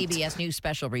 feet. CBS News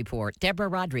special report, Deborah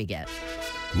Rodriguez.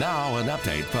 Now an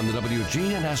update from the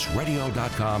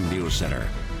WGNSradio.com News Center.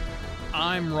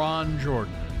 I'm Ron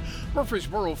Jordan.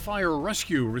 Murfreesboro Fire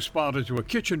Rescue responded to a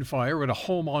kitchen fire at a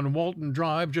home on Walton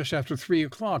Drive just after 3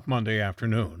 o'clock Monday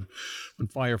afternoon. When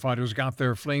firefighters got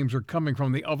there, flames were coming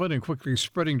from the oven and quickly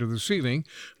spreading to the ceiling.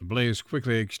 The blaze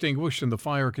quickly extinguished and the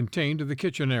fire contained to the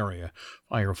kitchen area.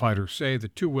 Firefighters say the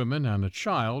 2 women and a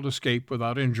child escaped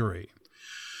without injury.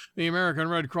 The American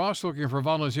Red Cross looking for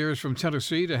volunteers from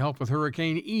Tennessee to help with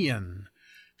Hurricane Ian.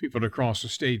 People across the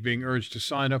state being urged to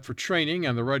sign up for training,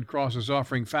 and the Red Cross is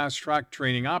offering fast-track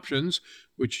training options,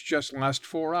 which just last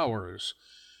 4 hours.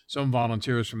 Some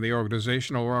volunteers from the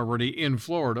organization are already in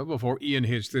Florida before Ian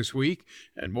hits this week,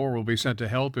 and more will be sent to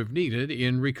help if needed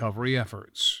in recovery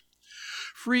efforts.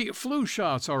 Free flu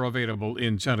shots are available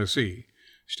in Tennessee.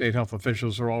 State health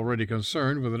officials are already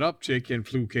concerned with an uptick in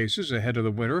flu cases ahead of the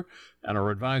winter and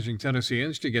are advising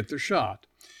Tennesseans to get the shot.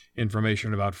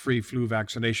 Information about free flu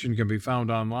vaccination can be found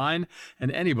online,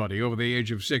 and anybody over the age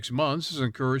of 6 months is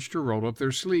encouraged to roll up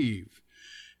their sleeve.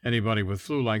 Anybody with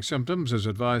flu-like symptoms is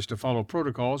advised to follow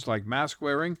protocols like mask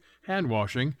wearing, hand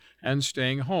washing, and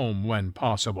staying home when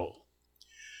possible.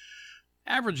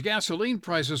 Average gasoline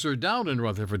prices are down in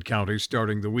Rutherford County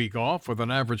starting the week off with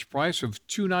an average price of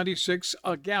 $2.96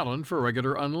 a gallon for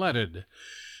regular unleaded.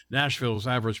 Nashville's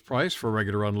average price for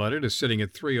regular unleaded is sitting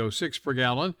at $3.06 per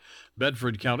gallon.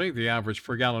 Bedford County, the average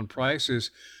per gallon price is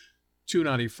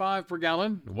 $2.95 per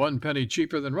gallon, 1 penny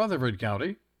cheaper than Rutherford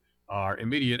County. Our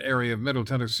immediate area of Middle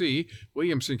Tennessee,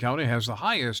 Williamson County has the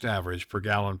highest average per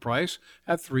gallon price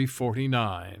at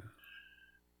 $3.49.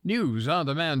 News on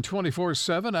demand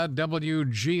 24/7 at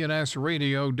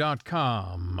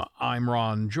WGNSradio.com. I'm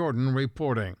Ron Jordan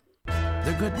reporting.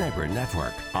 The Good Neighbor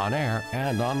Network, on air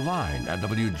and online at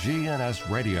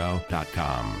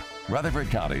WGNSradio.com. Rutherford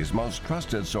County's most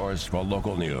trusted source for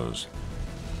local news.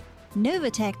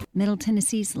 Novatech, Middle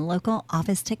Tennessee's local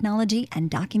office technology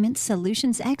and document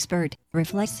solutions expert,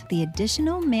 reflects the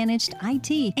additional managed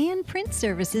IT and print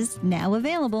services now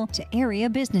available to area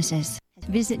businesses.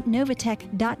 Visit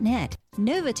Novatech.net.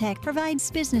 Novatech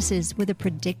provides businesses with a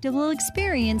predictable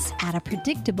experience at a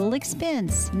predictable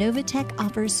expense. Novatech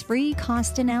offers free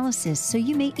cost analysis so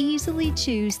you may easily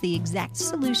choose the exact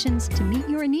solutions to meet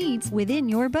your needs within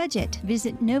your budget.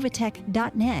 Visit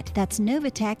Novatech.net. That's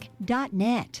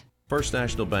Novatech.net. First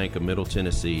National Bank of Middle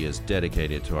Tennessee is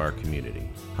dedicated to our community.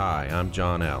 Hi, I'm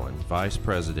John Allen, Vice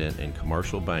President and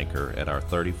Commercial Banker at our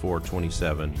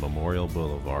 3427 Memorial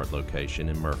Boulevard location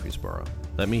in Murfreesboro.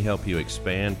 Let me help you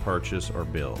expand, purchase, or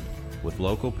build. With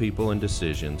local people and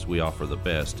decisions, we offer the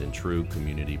best in true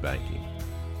community banking.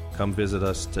 Come visit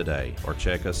us today or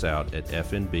check us out at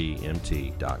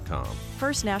fnbmt.com.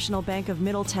 First National Bank of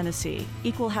Middle Tennessee,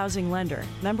 Equal Housing Lender,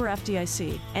 member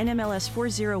FDIC, NMLS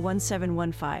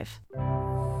 401715.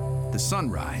 The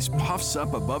sunrise puffs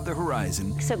up above the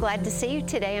horizon. So glad to see you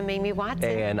today. I'm Amy Watson.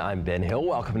 And I'm Ben Hill.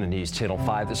 Welcome to News Channel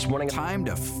 5 this morning. Time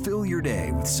to fill your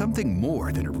day with something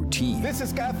more than a routine. This is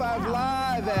Sky 5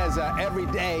 Live, as every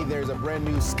day there's a brand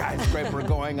new skyscraper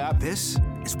going up. This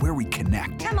is where we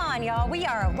connect. Come on, y'all. We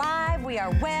are alive. We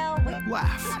are well.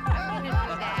 Laugh.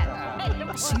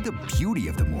 See the beauty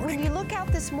of the morning. When you look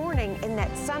out this morning in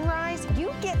that sunrise,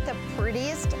 you get the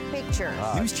prettiest pictures.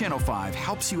 News Channel 5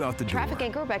 helps you out the door. Traffic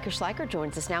anchor Rebecca Schleicher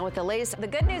joins us now with the latest. The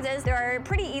good news is there are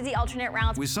pretty easy alternate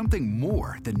routes. With something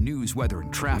more than news, weather,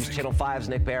 and traffic. News Channel 5's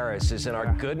Nick Barris is in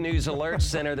our Good News Alert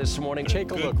Center this morning.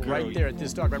 Take a look right there at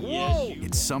this dark. Whoa!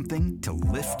 It's something to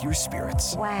lift your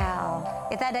spirits. Wow.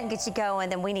 If that doesn't get you going,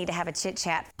 then we need to have a chit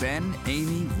chat. Ben,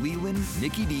 Amy, Leland,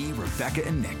 Nikki D, Rebecca,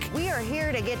 and Nick. We are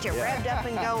here to get you revved up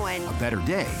and going. A better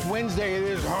day. Wednesday, it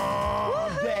is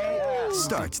hump day.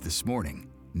 Starts this morning.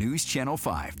 News Channel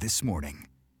 5 this morning.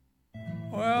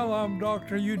 Well, I'm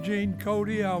Dr. Eugene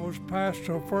Cody. I was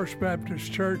pastor of First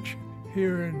Baptist Church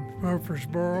here in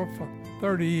Murfreesboro for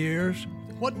 30 years.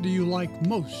 What do you like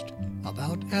most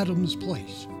about Adams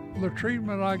Place? The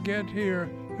treatment I get here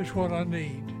is what I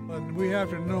need. And we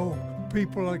have to know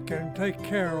people that can take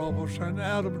care of us, and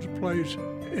Adams Place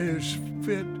is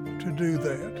fit to do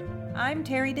that. I'm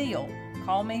Terry Deal.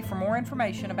 Call me for more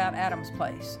information about Adams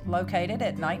Place, located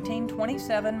at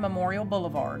 1927 Memorial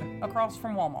Boulevard, across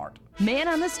from Walmart. Man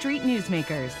on the Street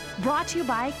Newsmakers, brought to you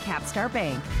by Capstar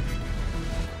Bank.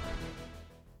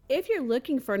 If you're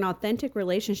looking for an authentic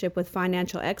relationship with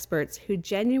financial experts who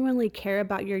genuinely care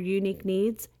about your unique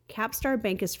needs, Capstar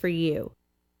Bank is for you.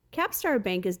 Capstar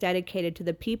Bank is dedicated to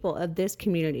the people of this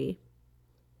community.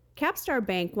 Capstar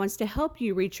Bank wants to help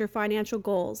you reach your financial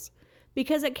goals,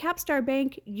 because at Capstar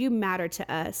Bank, you matter to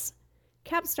us.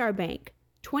 Capstar Bank,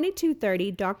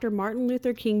 2230 Dr. Martin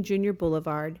Luther King Jr.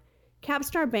 Boulevard,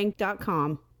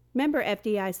 capstarbank.com. Member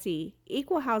FDIC,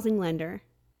 Equal Housing Lender.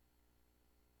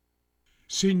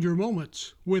 Senior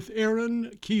Moments with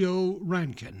Erin Keogh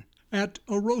Rankin at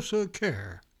Arosa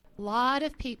Care. A lot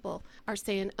of people are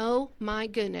saying, oh my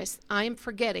goodness, I am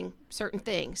forgetting certain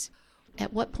things.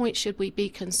 At what point should we be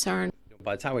concerned?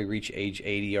 By the time we reach age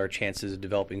 80, our chances of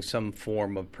developing some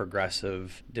form of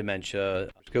progressive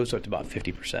dementia goes up to about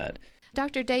 50%.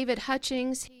 Dr. David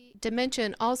Hutchings, dementia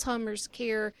and Alzheimer's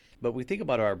care. But we think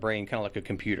about our brain kind of like a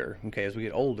computer. Okay, as we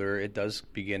get older, it does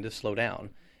begin to slow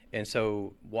down. And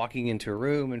so walking into a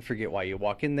room and forget why you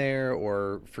walk in there,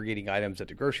 or forgetting items at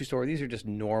the grocery store, these are just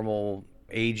normal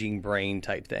aging brain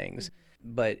type things.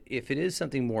 But if it is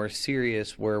something more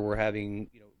serious where we're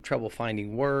having trouble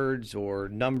finding words or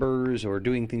numbers or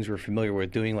doing things we're familiar with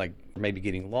doing, like maybe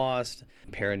getting lost,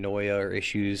 paranoia or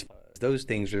issues, those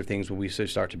things are things where we should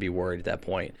start to be worried at that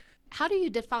point. How do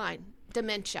you define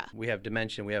dementia? We have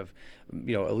dementia. We have,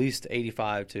 at least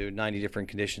 85 to 90 different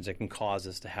conditions that can cause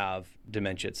us to have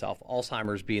dementia itself.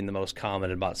 Alzheimer's being the most common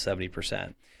at about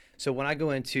 70%. So when I go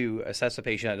in to assess a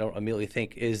patient, I don't immediately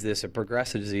think, is this a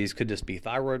progressive disease? Could this be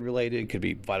thyroid related? Could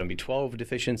be vitamin B12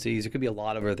 deficiencies. It could be a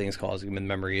lot of other things causing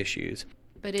memory issues.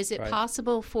 But is it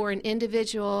possible for an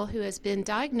individual who has been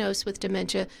diagnosed with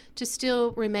dementia to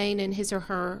still remain in his or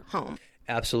her home?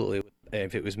 Absolutely.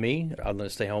 If it was me, I'd let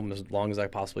it stay home as long as I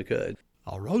possibly could.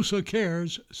 Arosa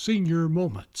Cares Senior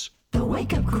Moments. The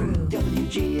Wake Up Crew,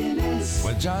 WGNS.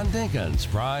 With John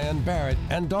Dinkins, Brian Barrett,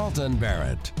 and Dalton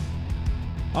Barrett.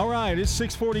 All right, it's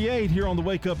 6:48 here on the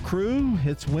Wake Up Crew.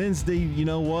 It's Wednesday. You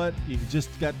know what? You just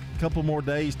got a couple more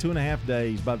days, 2.5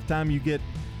 days. By the time you get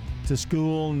to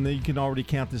school, and then you can already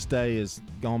count this day as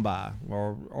gone by,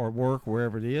 or work,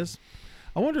 wherever it is.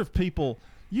 I wonder if people,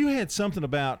 you had something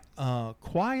about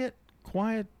quiet,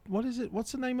 what is it?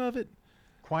 What's the name of it?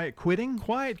 Quiet quitting?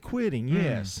 Quiet quitting,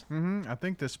 yes. Mm-hmm. I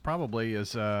think this probably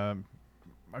is a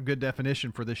good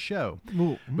definition for this show.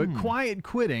 Ooh, but quiet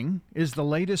quitting is the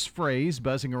latest phrase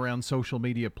buzzing around social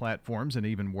media platforms and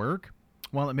even work.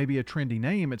 While it may be a trendy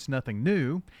name, it's nothing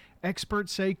new.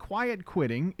 Experts say quiet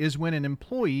quitting is when an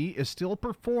employee is still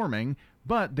performing,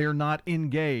 but they're not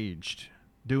engaged,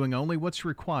 doing only what's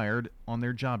required on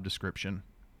their job description.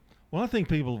 Well, I think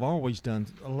people have always done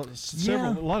a lot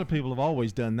of people have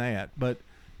always done that, but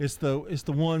it's the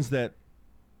ones that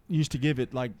used to give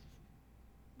it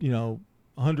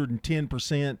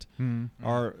 110%,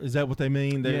 or is that what they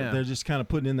mean? They're just kind of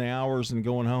putting in the hours and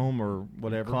going home or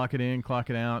whatever. Clock it in, clock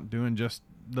it out, doing just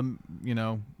the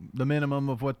minimum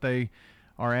of what they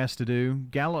are asked to do.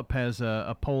 Gallup has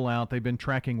a poll out. They've been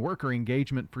tracking worker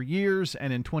engagement for years,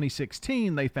 and in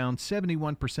 2016, they found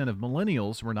 71% of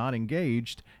millennials were not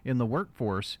engaged in the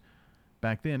workforce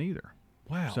back then either.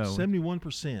 Wow, so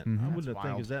 71%. I wouldn't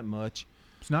think it's that much.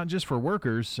 It's not just for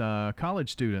workers.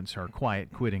 College students are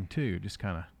quiet quitting too, just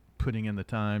kind of putting in the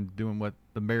time, doing what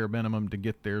the bare minimum to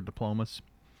get their diplomas.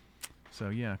 So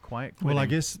yeah, quiet quitting. Well, I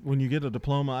guess when you get a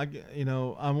diploma,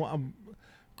 I'm of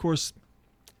course,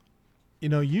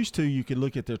 used to you could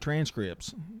look at their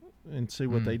transcripts and see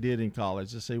what they did in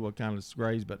college to see what kind of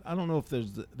grades, but I don't know if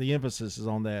there's the emphasis is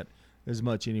on that as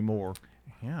much anymore.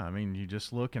 Yeah, I mean, you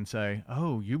just look and say,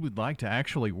 "Oh, you would like to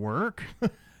actually work?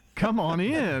 Come on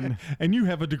in." And you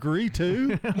have a degree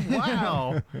too?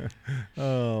 Wow.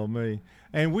 Oh, me.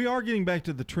 And we are getting back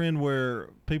to the trend where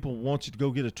people want you to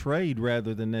go get a trade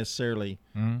rather than necessarily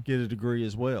get a degree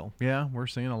as well. Yeah, we're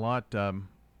seeing a lot of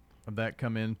that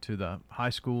come into the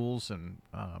high schools and,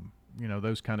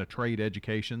 those kind of trade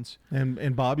educations.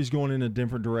 And Bobby's going in a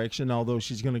different direction, although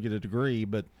she's going to get a degree,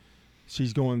 but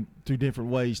she's going through different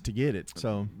ways to get it.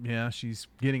 So yeah, she's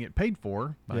getting it paid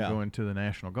for by going to the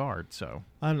National Guard. So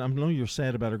I know you're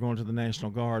sad about her going to the National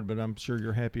Guard, but I'm sure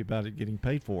you're happy about it getting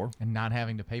paid for. And not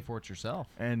having to pay for it yourself.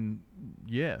 And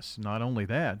yes, not only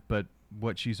that, but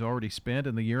what she's already spent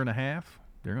in the year and a half,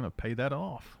 they're going to pay that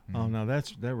off. Oh, no,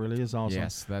 that really is awesome.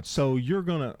 Yes, that's. So you're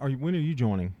going to, when are you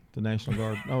joining the National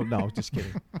Guard? Oh, no, just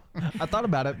kidding. I thought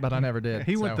about it, but I never did.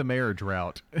 He went the marriage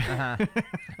route. I'm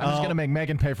just going to make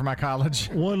Megan pay for my college.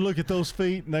 One look at those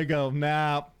feet and they go,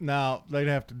 no, they'd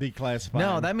have to declassify.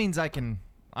 No, him. that means I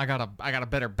got a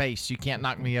better base. You can't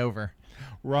knock me over.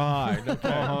 Right.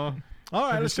 Okay. All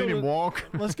right, let's seen him walk.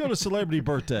 Let's go to celebrity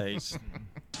birthdays.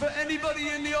 For anybody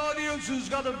in the audience who's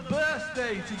got a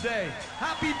birthday today,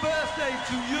 happy birthday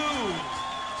to you.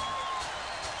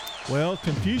 Well,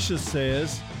 Confucius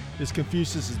says it's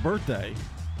Confucius' birthday.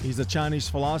 He's a Chinese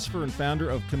philosopher and founder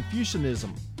of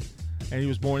Confucianism, and he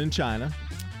was born in China.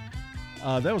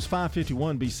 That was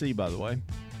 551 BC, by the way.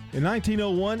 In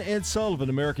 1901, Ed Sullivan,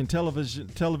 American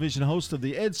television host of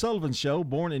The Ed Sullivan Show,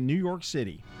 born in New York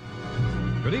City.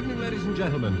 Good evening, ladies and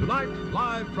gentlemen. Tonight,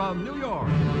 live from New York,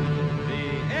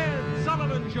 The Ed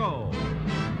Sullivan Show.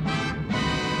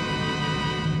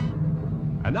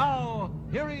 And now,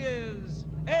 here he is,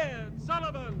 Ed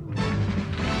Sullivan.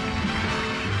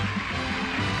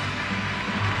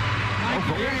 Like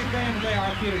the very family,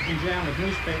 our theaters been jammed with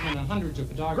newspapermen and hundreds of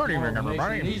photographers. Good evening,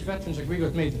 everybody. These veterans agree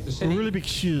with me that the city Really big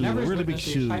shoe. never has Really big witnessed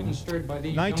the shoe. excitement stirred by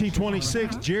these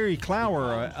 1926, Jerry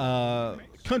Clower,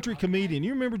 country comedian.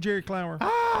 You remember Jerry Clower?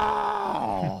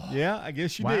 Oh! Yeah, I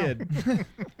guess you Wow. did.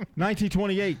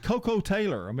 1928, Coco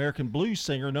Taylor, American blues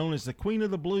singer known as the Queen of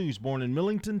the Blues, born in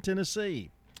Millington, Tennessee.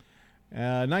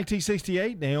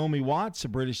 1968, Naomi Watts, a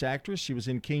British actress. She was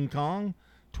in King Kong.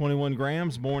 21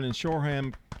 grams, born in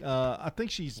Shoreham. I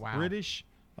think she's British,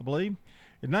 I believe.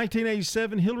 In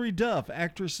 1987, Hilary Duff,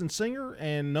 actress and singer,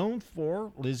 and known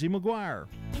for Lizzie McGuire.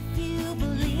 If you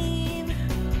believe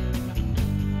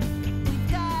we've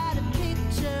got a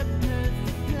picture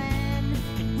perfect plan,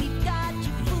 we've got you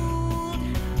fooled,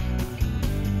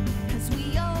 'cause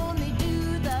we only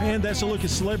do the And that's a look at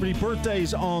celebrity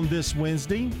birthdays on this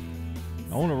Wednesday.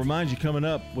 I want to remind you, coming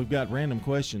up, we've got random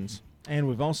questions, and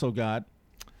we've also got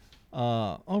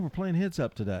we're playing Heads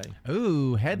Up today.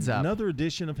 Ooh, Heads Up. Another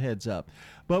edition of Heads Up.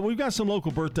 But we've got some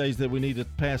local birthdays that we need to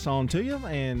pass on to you,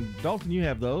 and Dalton, you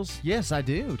have those. Yes, I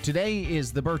do. Today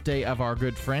is the birthday of our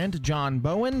good friend, John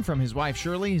Bowen, from his wife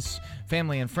Shirley, his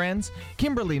family and friends,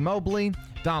 Kimberly Mobley,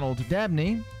 Donald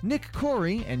Dabney, Nick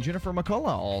Corey, and Jennifer McCullough,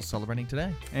 all celebrating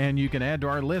today. And you can add to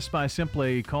our list by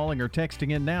simply calling or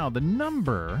texting in now. The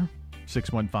number,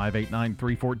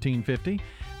 615-893-1450.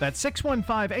 That's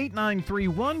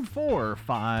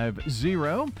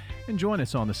 615-893-1450. And join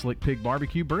us on the Slick Pig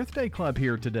Barbecue Birthday Club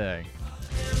here today.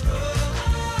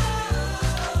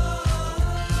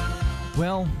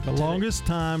 Well, the longest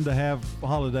time to have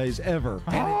holidays ever.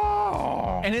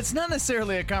 And it's not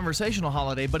necessarily a conversational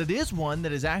holiday, but it is one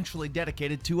that is actually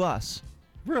dedicated to us.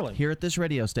 Really? Here at this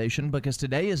radio station, because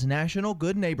today is National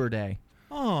Good Neighbor Day.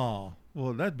 Oh,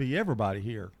 well, that'd be everybody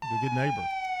here, the good neighbor.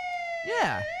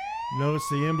 Yeah. Notice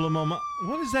the emblem on my...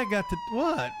 What has that got to...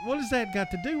 What? What has that got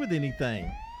to do with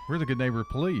anything? We're the Good Neighbor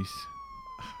Police.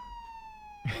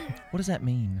 What does that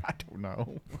mean? I don't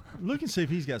know. Look and see if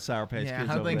he's got Sour Patch Kids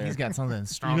over I think there. he's got something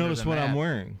stronger. You notice than what that. I'm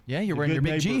wearing? Yeah, you're The wearing your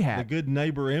Good Big G Neighbor- hat. The Good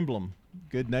Neighbor emblem.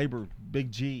 Good Neighbor, Big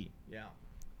G. Yeah.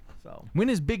 So. When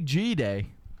is Big G Day?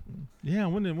 Yeah,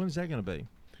 when is that going to be?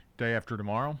 Day after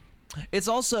tomorrow. It's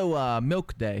also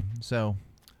Milk Day, so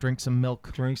drink some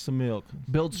milk. Drink some milk.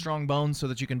 Build strong bones so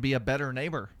that you can be a better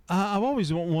neighbor. I've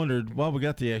always wondered, while we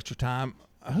got the extra time,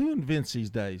 who invents these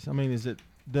days? I mean, is it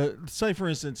say for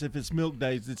instance, if it's milk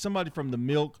days, did somebody from the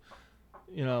milk,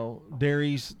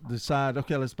 dairies decide,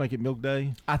 okay, let's make it milk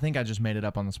day? I think I just made it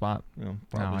up on the spot. Yeah,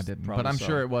 No, I didn't. But I'm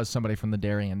sure it was somebody from the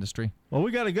dairy industry. Well,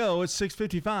 we got to go. It's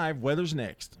 6:55. Weather's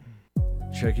next.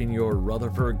 Checking your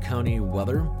Rutherford County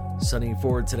weather. Sunny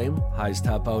forward today. Highs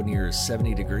top out near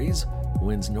 70 degrees.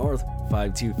 Winds north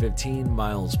 5 to 15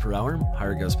 miles per hour.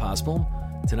 Higher gusts possible.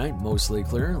 Tonight, mostly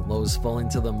clear. Lows falling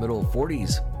to the middle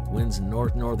 40s. Winds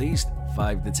north-northeast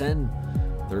 5 to 10.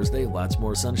 Thursday, lots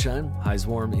more sunshine. Highs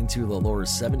warm into the lower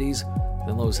 70s.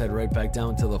 Then lows head right back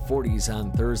down to the 40s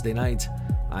on Thursday night.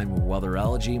 I'm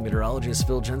weatherology meteorologist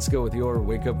Phil Jensko with your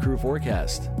Wake Up Crew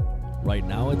forecast. Right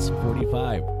now, it's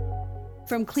 45.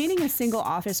 From cleaning a single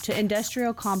office to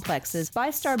industrial complexes,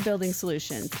 ByStar Building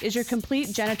Solutions is your complete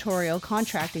janitorial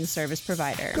contracting service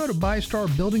provider. Go to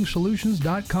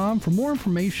ByStarBuildingSolutions.com for more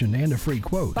information and a free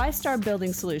quote. ByStar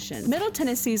Building Solutions, Middle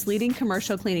Tennessee's leading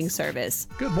commercial cleaning service.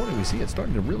 Good morning. We see it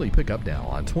starting to really pick up now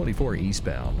on 24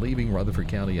 eastbound, leaving Rutherford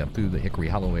County up through the Hickory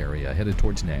Hollow area, headed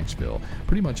towards Nashville.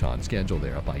 Pretty much on schedule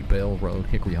there up by Bell Road,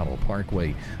 Hickory Hollow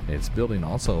Parkway. It's building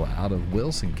also out of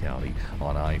Wilson County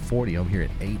on I-40 over here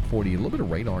at 840. A little bit of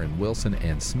radar in Wilson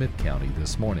and Smith County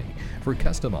this morning. For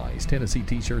customized Tennessee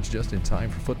t-shirts just in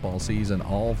time for football season,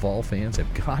 all Vol fans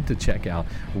have got to check out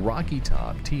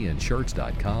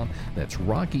RockyTopTNShirts.com. That's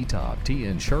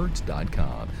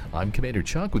RockyTopTNShirts.com. I'm Commander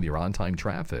Chuck with your on-time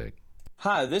traffic.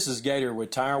 Hi, this is Gator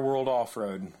with Tire World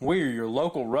Off-Road. We are your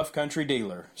local rough country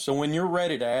dealer. So when you're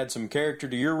ready to add some character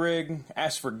to your rig,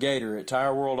 ask for Gator at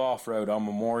Tire World Off-Road on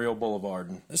Memorial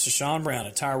Boulevard. This is Sean Brown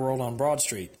at Tire World on Broad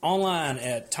Street. Online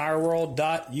at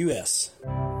tireworld.us.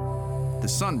 The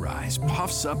sunrise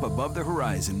puffs up above the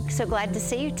horizon. So glad to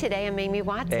see you today. I'm Amy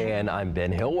Watson. And I'm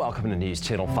Ben Hill. Welcome to News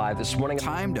Channel 5 this morning.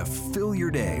 Time to fill your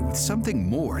day with something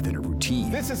more than a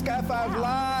routine. This is Sky 5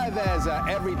 Live, as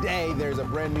every day there's a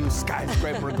brand new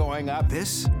skyscraper going up.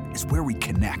 This is where we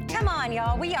connect. Come on,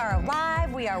 y'all. We are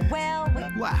alive. We are well.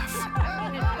 Laugh.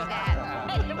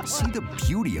 See the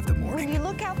beauty of the morning. When you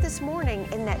look out this morning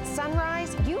in that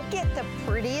sunrise, you get the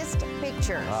prettiest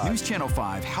pictures. News Channel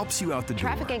 5 helps you out the door.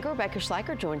 Traffic anchor Rebecca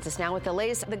Schleicher joins us now with the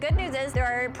latest. The good news is there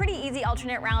are pretty easy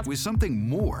alternate routes. With something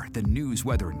more than news,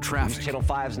 weather, and traffic. News Channel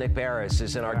 5's Nick Barris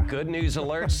is in our Good News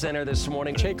Alert Center this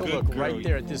morning. Take a look right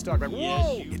there at this dog.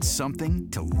 Whoa! It's something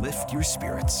to lift your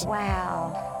spirits.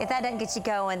 Wow. If that doesn't get you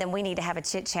going, then we need to have a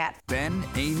chit chat. Ben,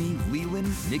 Amy,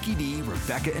 Leland, Nikki D,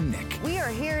 Rebecca, and Nick. We are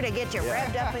here to get you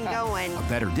revved up and going. A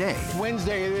better day.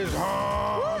 Wednesday, it is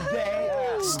home day.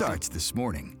 Starts this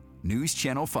morning. News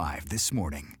Channel 5 this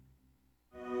morning.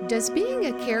 Does being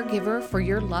a caregiver for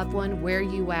your loved one wear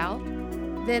you out?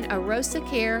 Then Arosa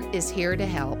Care is here to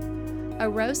help.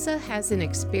 Arosa has an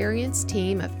experienced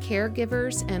team of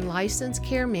caregivers and licensed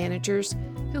care managers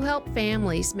who help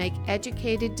families make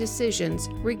educated decisions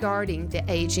regarding the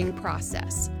aging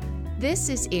process. This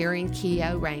is Erin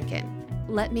Keogh Rankin.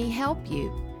 Let me help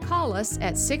you. Call us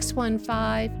at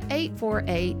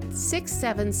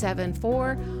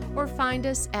 615-848-6774 or find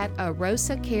us at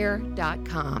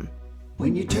arosacare.com.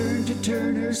 When you turn to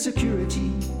Turner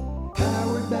Security,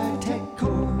 powered by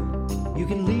TechCore, you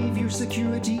can leave your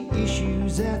security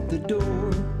issues at the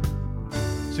door.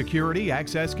 Security,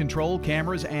 access control,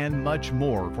 cameras, and much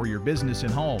more for your business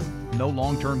and home. No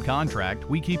long-term contract.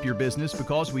 We keep your business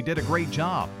because we did a great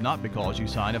job, not because you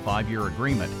signed a 5-year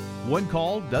agreement. One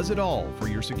call does it all for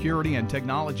your security and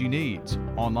technology needs.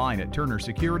 Online at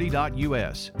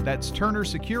turnersecurity.us. That's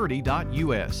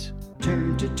turnersecurity.us.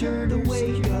 Turn to Turner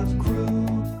Wake Up Crew,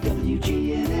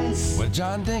 WGNS. With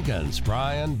John Dinkins,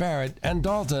 Brian Barrett, and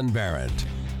Dalton Barrett.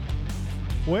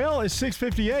 Well, it's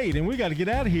 6:58, and we got to get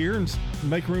out of here and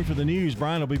make room for the news.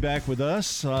 Brian will be back with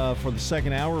us for the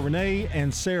second hour. Renee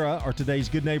and Sarah are today's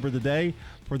Good Neighbor of the Day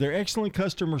for their excellent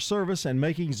customer service and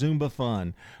making Zumba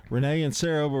fun. Renee and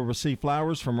Sarah will receive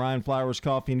flowers from Ryan Flowers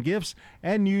Coffee and Gifts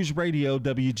and News Radio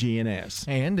WGNS.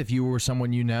 And if you or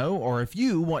someone you know, or if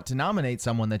you want to nominate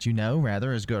someone that you know,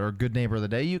 rather, as Good Neighbor of the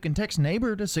Day, you can text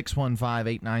neighbor to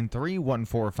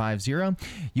 615-893-1450.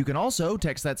 You can also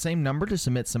text that same number to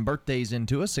submit some birthdays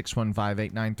into us,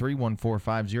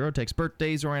 615-893-1450. Text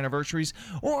birthdays or anniversaries,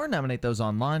 or nominate those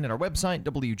online at our website,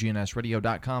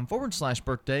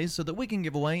 WGNSradio.com/birthdays, so that we can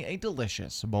give away a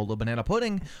delicious bowl of banana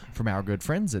pudding from our good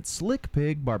friends at Slick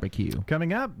Pig Barbecue.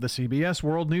 Coming up, the CBS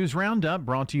World News Roundup,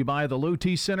 brought to you by the Low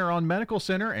T Center on Medical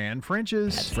Center and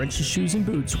French's. At French's Shoes and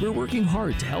Boots, we're working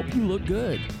hard to help you look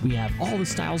good. We have all the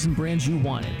styles and brands you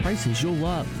want at prices you'll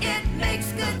love. It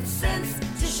makes good sense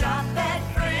to shop at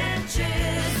French's.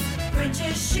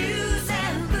 French's Shoes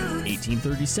and Boots.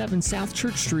 1837 South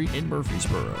Church Street in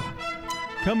Murfreesboro.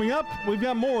 Coming up, we've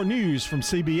got more news from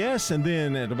CBS, and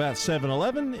then at about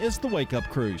 7:11 is the Wake Up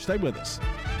Crew. Stay with us.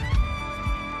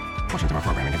 Portions of our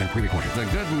programming have been pre-recorded. The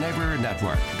Good Neighbor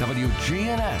Network,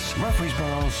 WGNS,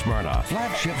 Murfreesboro, Smyrna,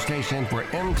 flagship station for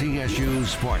MTSU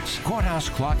Sports. Courthouse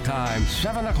clock time,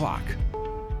 7 o'clock.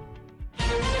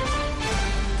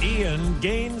 Ian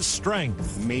gains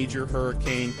strength. Major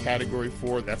hurricane, Category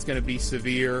 4. That's going to be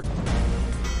severe.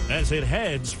 As it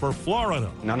heads for Florida.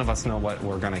 None of us know what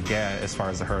we're going to get as far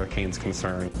as the hurricane's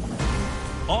concerned.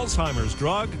 Alzheimer's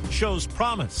drug shows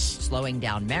promise. Slowing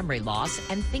down memory loss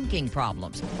and thinking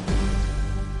problems.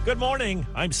 Good morning.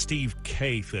 I'm Steve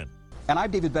Kathan. And I'm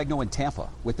David Begnaud in Tampa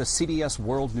with the CBS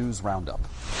World News Roundup.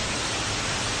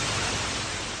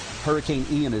 Hurricane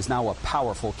Ian is now a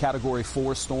powerful Category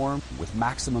 4 storm with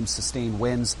maximum sustained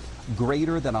winds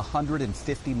greater than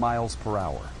 150 miles per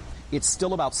hour. It's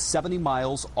still about 70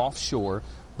 miles offshore,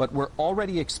 but we're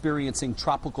already experiencing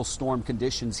tropical storm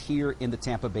conditions here in the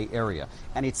Tampa Bay area.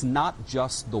 And it's not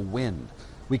just the wind.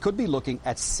 We could be looking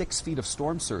at 6 feet of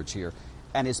storm surge here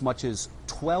and as much as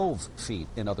 12 feet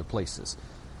in other places.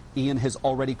 Ian has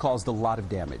already caused a lot of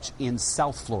damage in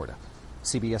South Florida.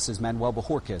 CBS's Manuel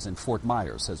Bojorquez in Fort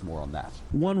Myers has more on that.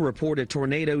 One reported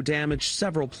tornado damaged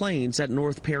several planes at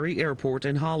North Perry Airport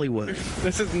in Hollywood.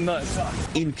 This is nuts.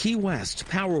 In Key West,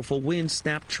 powerful winds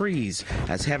snapped trees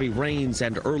as heavy rains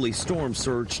and early storm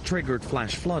surge triggered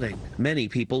flash flooding. Many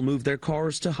people moved their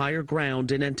cars to higher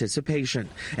ground in anticipation.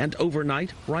 And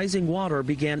overnight, rising water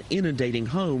began inundating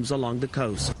homes along the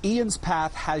coast. Ian's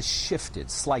path has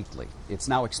shifted slightly. It's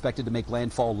now expected to make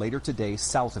landfall later today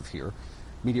south of here.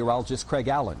 Meteorologist Craig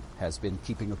Allen has been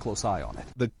keeping a close eye on it.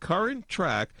 The current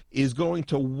track is going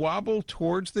to wobble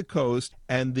towards the coast,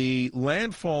 and the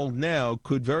landfall now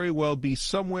could very well be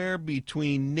somewhere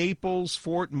between Naples,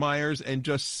 Fort Myers, and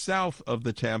just south of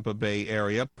the Tampa Bay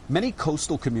area. Many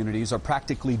coastal communities are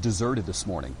practically deserted this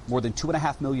morning. More than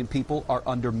 2.5 million people are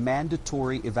under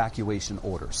mandatory evacuation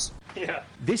orders. Yeah.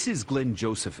 This is Glenn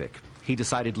Josephic. He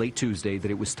decided late Tuesday that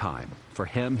it was time for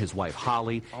him, his wife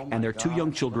Holly, and their 2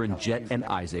 young children, Jet and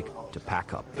Isaac, to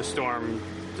pack up. The storm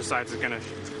decides it's going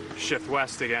to shift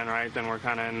west again, right? Then we're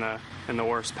kind of in the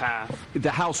worst path.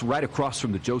 The house right across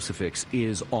from the Josephics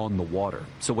is on the water.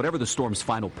 So whatever the storm's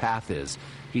final path is,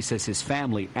 he says his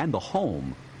family and the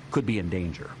home could be in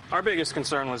danger. Our biggest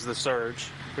concern was the surge.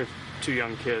 We have 2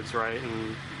 young kids, right?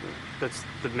 And that's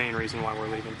the main reason why we're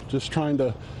leaving. Just trying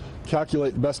to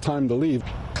calculate the best time to leave.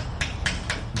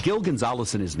 Gil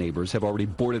Gonzalez and his neighbors have already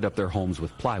boarded up their homes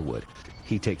with plywood.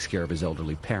 He takes care of his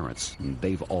elderly parents, and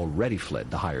they've already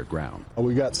fled to higher ground.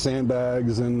 We got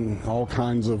sandbags and all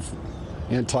kinds of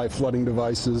anti-flooding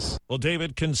devices. Well,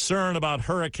 David, concern about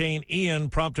Hurricane Ian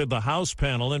prompted the House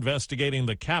panel investigating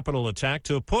the Capitol attack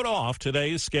to put off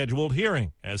today's scheduled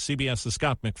hearing. As CBS's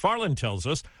Scott McFarland tells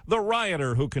us, the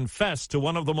rioter who confessed to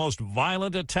one of the most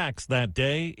violent attacks that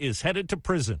day is headed to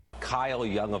prison. Kyle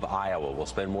Young of Iowa will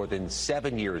spend more than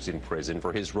 7 years in prison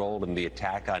for his role in the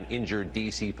attack on injured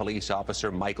D.C. police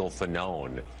officer Michael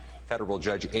Fanone. Federal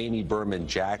Judge Amy Berman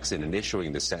Jackson, in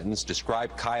issuing the sentence,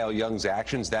 described Kyle Young's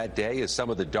actions that day as some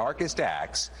of the darkest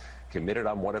acts committed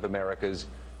on one of America's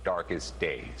darkest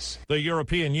days. The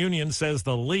European Union says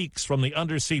the leaks from the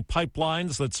undersea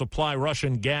pipelines that supply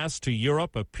Russian gas to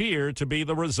Europe appear to be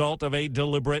the result of a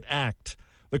deliberate act.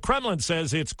 The Kremlin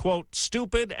says it's, quote,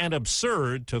 stupid and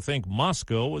absurd to think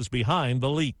Moscow was behind the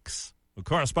leaks.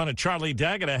 Correspondent Charlie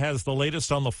D'Agata has the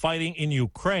latest on the fighting in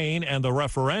Ukraine and the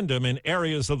referendum in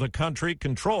areas of the country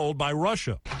controlled by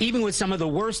Russia. Even with some of the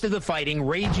worst of the fighting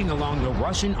raging along the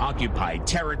Russian-occupied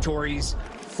territories,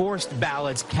 forced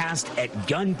ballots cast at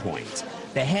gunpoint,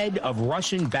 the head of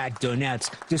Russian-backed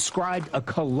Donetsk described a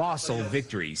colossal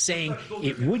victory, saying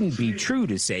it wouldn't be true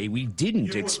to say we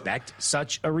didn't expect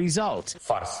such a result.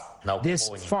 This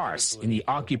farce in the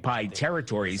occupied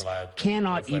territories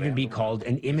cannot even be called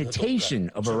an imitation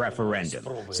of a referendum,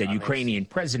 said Ukrainian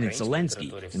President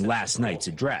Zelensky in last night's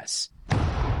address.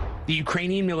 The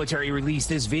Ukrainian military released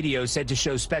this video said to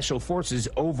show special forces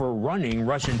overrunning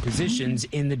Russian positions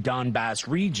in the Donbass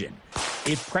region.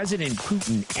 If President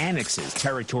Putin annexes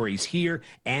territories here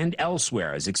and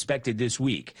elsewhere as expected this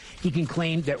week, he can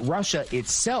claim that Russia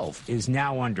itself is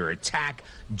now under attack,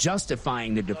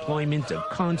 justifying the deployment of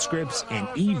conscripts and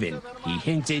even, he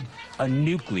hinted, a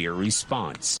nuclear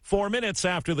response. 4 minutes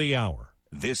after the hour.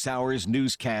 This hour's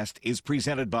newscast is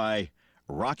presented by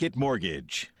Rocket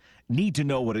Mortgage. Need to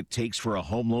know what it takes for a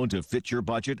home loan to fit your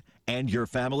budget and your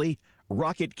family?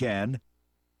 Rocket can.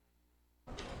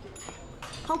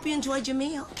 Hope you enjoyed your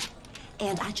meal.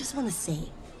 And I just want to say,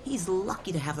 he's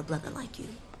lucky to have a brother like you.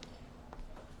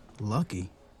 Lucky?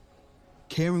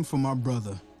 Caring for my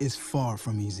brother is far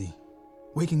from easy.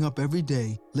 Waking up every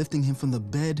day, lifting him from the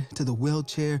bed to the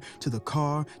wheelchair to the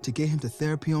car to get him to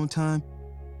therapy on time,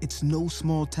 it's no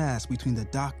small task between the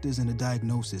doctors and the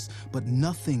diagnosis, but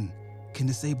nothing can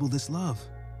disable this love.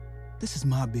 This is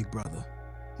my big brother,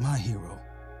 my hero.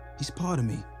 He's part of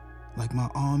me, like my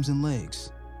arms and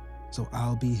legs, so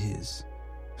I'll be his.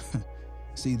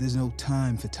 See, there's no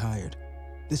time for tired.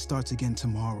 This starts again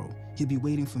tomorrow. He'll be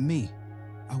waiting for me.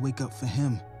 I wake up for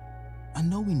him. I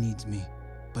know he needs me,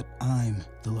 but I'm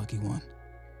the lucky one,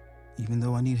 even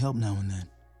though I need help now and then.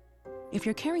 If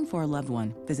you're caring for a loved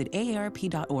one, visit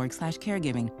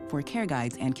aarp.org/caregiving for care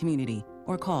guides and community,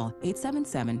 or call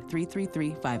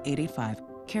 877-333-5885.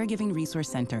 Caregiving Resource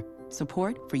Center.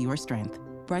 Support for your strength.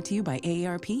 Brought to you by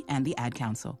AARP and the Ad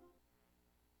Council.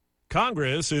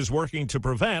 Congress is working to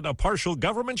prevent a partial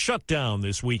government shutdown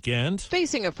this weekend.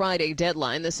 Facing a Friday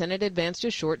deadline, the Senate advanced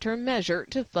a short-term measure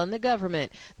to fund the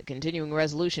government. The continuing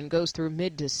resolution goes through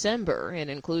mid-December and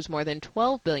includes more than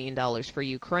 $12 billion for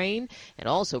Ukraine and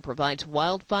also provides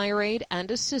wildfire aid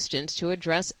and assistance to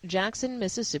address Jackson,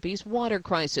 Mississippi's water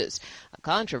crisis. A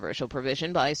controversial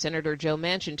provision by Senator Joe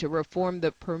Manchin to reform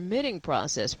the permitting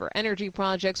process for energy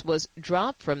projects was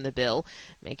dropped from the bill,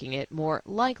 making it more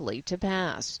likely to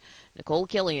pass. Nicole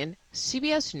Killian,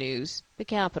 CBS News, the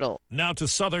Capitol. Now to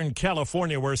Southern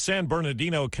California, where San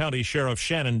Bernardino County Sheriff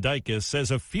Shannon Dykes says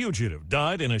a fugitive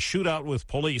died in a shootout with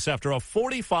police after a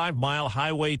 45-mile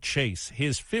highway chase.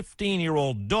 His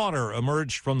 15-year-old daughter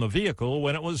emerged from the vehicle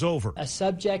when it was over. A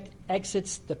subject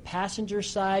exits the passenger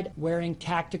side wearing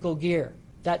tactical gear.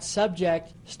 That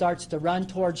subject starts to run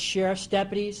towards sheriff's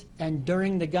deputies and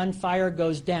during the gunfire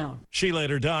goes down. She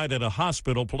later died at a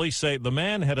hospital. Police say the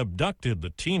man had abducted the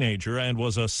teenager and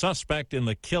was a suspect in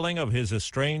the killing of his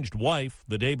estranged wife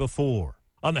the day before.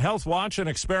 On the Health Watch, an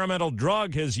experimental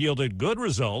drug has yielded good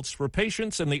results for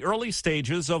patients in the early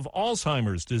stages of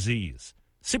Alzheimer's disease.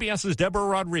 CBS's Deborah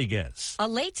Rodriguez. A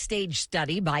late-stage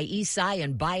study by Eisai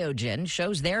and Biogen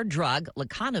shows their drug,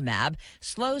 lecanemab,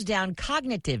 slows down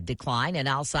cognitive decline in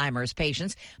Alzheimer's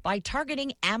patients by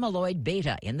targeting amyloid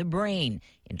beta in the brain,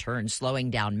 in turn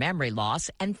slowing down memory loss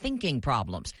and thinking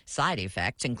problems. Side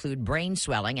effects include brain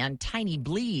swelling and tiny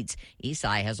bleeds.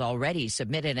 Eisai has already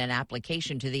submitted an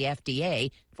application to the FDA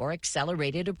for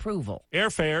accelerated approval.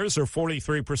 Airfares are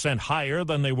 43% higher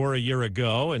than they were a year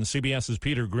ago, and CBS's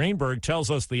Peter Greenberg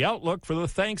tells us the outlook for the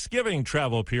Thanksgiving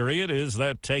travel period is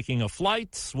that taking a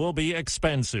flight will be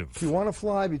expensive. If you want to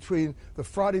fly between the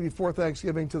Friday before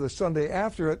Thanksgiving to the Sunday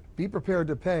after it, be prepared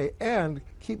to pay, and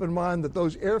keep in mind that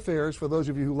those airfares, for those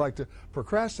of you who like to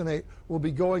procrastinate, will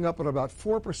be going up at about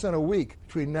 4% a week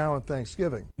between now and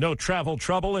Thanksgiving. No travel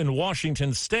trouble in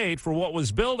Washington State for what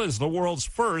was billed as the world's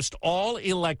first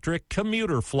all-electric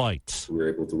commuter flight. We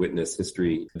were able to witness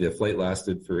history. The flight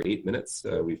lasted for 8 minutes.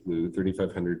 We flew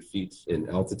 3,500 feet in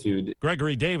altitude.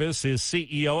 Gregory Davis is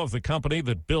CEO of the company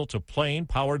that built a plane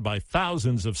powered by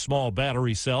thousands of small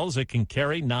battery cells. It can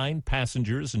carry 9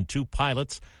 passengers and 2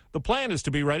 pilots. The plan is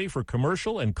to be ready for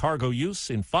commercial and cargo use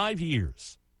in 5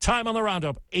 years. Time on the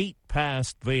roundup, 8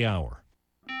 past the hour.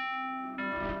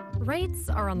 Rates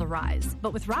are on the rise,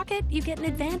 but with Rocket, you get an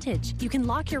advantage. You can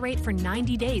lock your rate for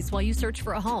 90 days while you search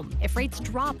for a home. If rates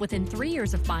drop within 3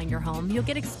 years of buying your home, you'll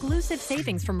get exclusive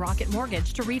savings from Rocket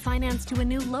Mortgage to refinance to a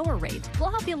new lower rate. We'll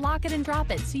help you lock it and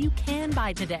drop it so you can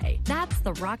buy today. That's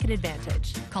the Rocket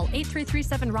Advantage. Call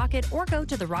 8337-ROCKET or go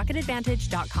to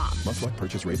therocketadvantage.com. Must lock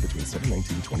purchase rate between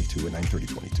 7/19/22 and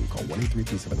 9/30/22. Call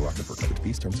 1-8337-ROCKET for coverage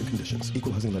fees, terms, and conditions.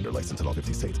 Equal housing lender license in all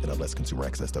 50 states and MLS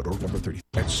ConsumerAccess.org number 30.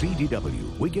 At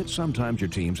CDW, we get sometimes your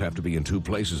teams have to be in 2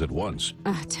 places at once.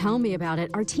 Tell me about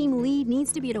it. Our team lead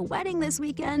needs to be at a wedding this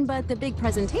weekend, but the big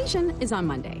presentation is on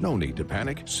Monday. No need to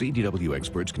panic. CDW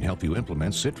experts can help you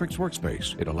implement Citrix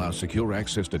Workspace. It allows secure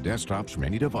access to desktops from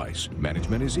any device.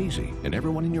 Management is easy, and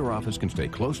everyone in your office can stay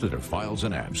close to their files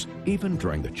and apps, even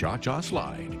during the Cha-Cha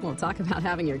slide. Well, talk about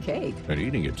having your cake. And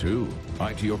eating it, too.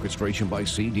 IT orchestration by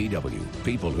CDW.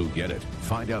 People who get it.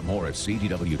 Find out more at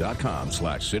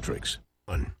cdw.com/Citrix.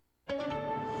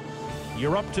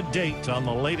 You're up to date on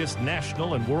the latest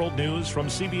national and world news from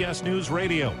CBS News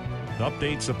Radio.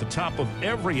 Updates at the top of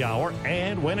every hour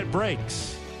and when it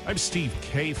breaks. I'm Steve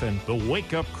Kaith, and the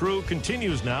Wake Up Crew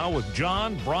continues now with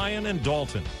John, Brian, and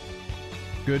Dalton.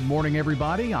 Good morning,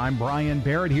 everybody. I'm Brian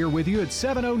Barrett here with you at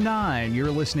 7:09. You're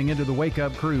listening into the Wake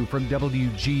Up Crew from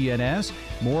WGNS.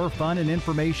 More fun and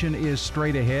information is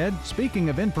straight ahead. Speaking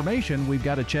of information, we've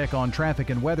got to check on traffic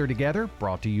and weather together.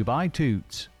 Brought to you by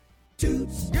Toots.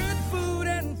 Toots, good food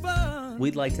and fun.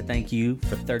 We'd like to thank you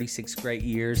for 36 great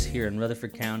years here in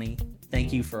Rutherford County.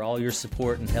 Thank you for all your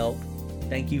support and help.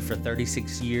 Thank you for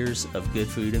 36 years of good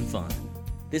food and fun.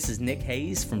 This is Nick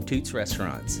Hayes from Toots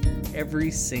Restaurants.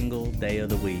 Every single day of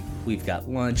the week, we've got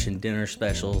lunch and dinner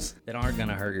specials that aren't going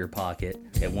to hurt your pocket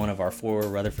at one of our 4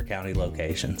 Rutherford County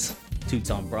locations.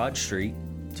 Toots on Broad Street,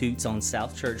 Toots on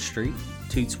South Church Street,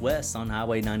 Toots West on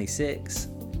Highway 96,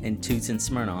 and Toots in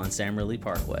Smyrna on Sam Ridley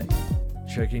Parkway.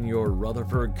 Checking your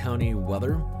Rutherford County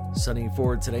weather. Sunny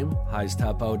for today, highs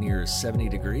top out near 70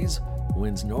 degrees.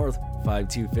 Winds north 5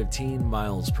 to 15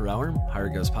 miles per hour, higher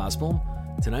gusts possible.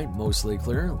 Tonight, mostly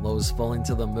clear, lows falling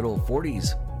to the middle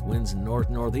 40s. Winds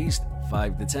north-northeast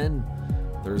 5 to 10.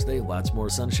 Thursday, lots more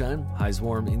sunshine, highs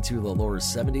warm into the lower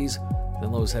 70s.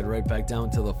 Then lows head right back down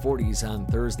to the 40s on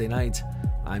Thursday night.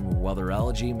 I'm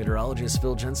weatherology meteorologist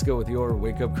Phil Jensko with your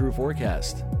Wake Up Crew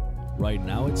forecast. Right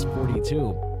now it's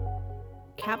 42.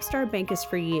 Capstar Bank is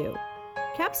for you.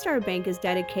 Capstar Bank is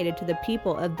dedicated to the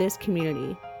people of this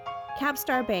community.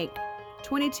 Capstar Bank,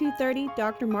 2230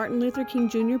 Dr. Martin Luther King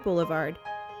Jr. Boulevard,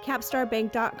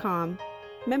 capstarbank.com.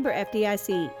 Member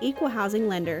FDIC, Equal Housing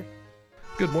Lender.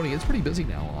 Good morning. It's pretty busy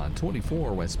now on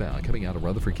 24 westbound coming out of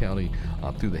Rutherford County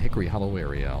through the Hickory Hollow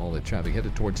area. All the traffic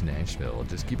headed towards Nashville.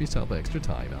 Just give yourself extra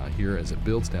time here as it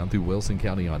builds down through Wilson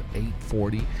County on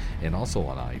 840 and also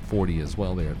on I-40 as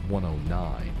well there at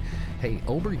 109. Hey,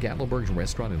 Ober-Gatlinburg's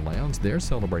Restaurant and Lounge, they're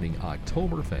celebrating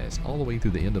Oktoberfest all the way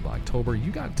through the end of October.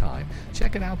 You got time.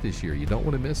 Check it out this year. You don't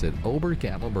want to miss it.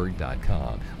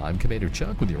 Ober-Gatlinburg.com. I'm Commander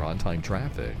Chuck with your on-time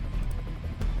traffic.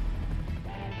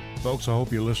 Folks, I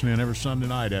hope you listen in every Sunday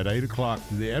night at 8 o'clock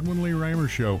to the Edwin Lee Raymer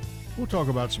Show. We'll talk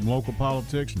about some local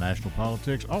politics, national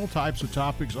politics, all types of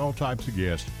topics, all types of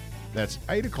guests. That's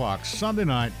 8 o'clock Sunday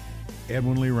night,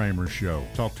 Edwin Lee Raymer Show.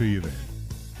 Talk to you then.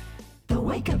 The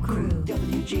Wake Up Crew,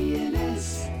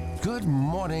 WGNS. Good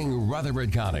morning,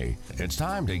 Rutherford County. It's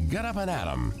time to get up and at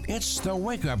 'em. It's the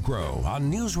Wake Up Crew on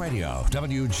News Radio,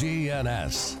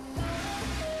 WGNS.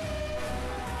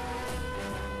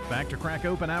 Back to crack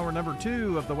open hour number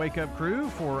 2 of the Wake Up Crew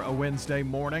for a Wednesday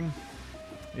morning.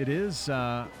 It is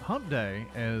hump day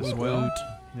as well.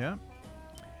 Yeah.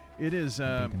 It is,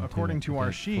 according to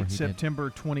our sheet, September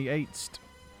 28th.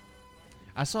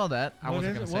 I saw that. I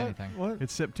wasn't going to say anything. What?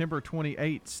 It's September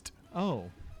 28th.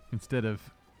 Oh. Instead of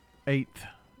 8th.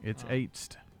 It's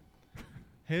 8th.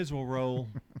 Heads will roll.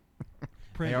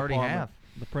 They already have.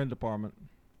 The print department.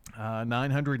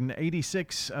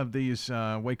 986 of these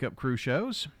Wake Up Crew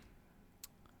shows.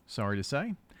 Sorry to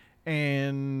say.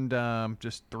 And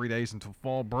just 3 days until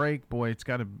fall break. Boy, it's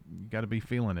got to be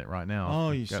feeling it right now.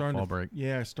 Oh, you're starting fall break.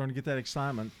 Yeah, starting to get that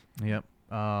excitement. Yep.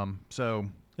 So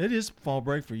it is fall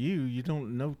break for you. You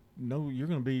don't know you're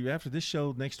going to be after this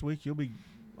show next week. You'll be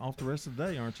off the rest of the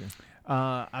day, aren't you?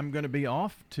 I'm going to be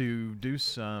off to do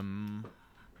some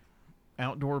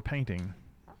outdoor painting.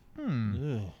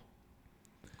 Ugh.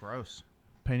 Gross.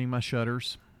 Painting my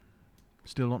shutters.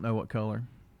 Still don't know what color.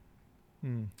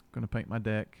 Hmm. Going to paint my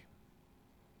deck.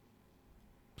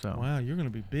 So wow, you're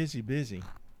going to be busy.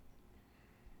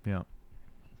 Yeah.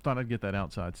 Thought I'd get that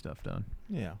outside stuff done.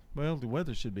 Yeah. Well, the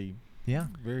weather should be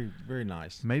very, very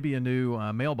nice. Maybe a new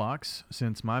mailbox,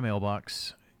 since my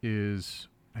mailbox has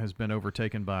been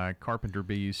overtaken by carpenter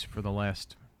bees for the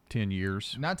last 10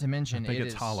 years. Not to mention, I think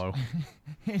it's hollow.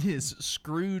 It is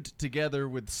screwed together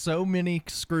with so many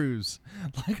screws.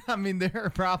 Like, I mean,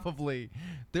 there's probably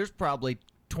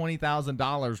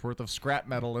 $20,000 worth of scrap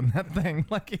metal in that thing.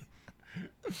 Like,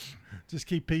 just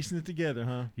keep piecing it together,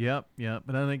 huh? Yep.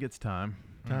 But I think it's time.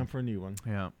 Time for a new one.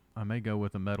 Yeah, I may go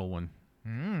with a metal one.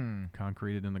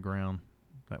 Concreted in the ground.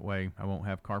 That way, I won't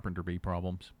have carpenter bee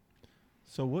problems.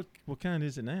 So what kind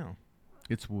is it now?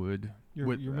 It's wood.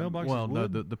 Your mailbox is wood? Well, no,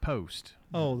 the post.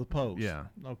 Oh, the post. Yeah.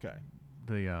 Okay.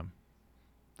 The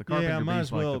carpenter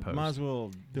bees like the post. Might as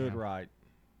well do it right.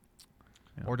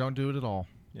 Yeah. Or don't do it at all.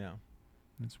 Yeah.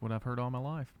 That's what I've heard all my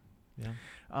life. Yeah.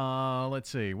 Let's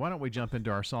see. Why don't we jump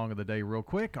into our song of the day real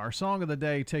quick? Our song of the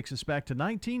day takes us back to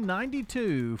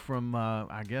 1992 from,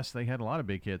 I guess they had a lot of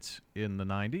big hits in the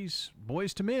 90s.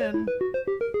 Boys to Men.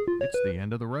 It's the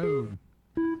end of the road.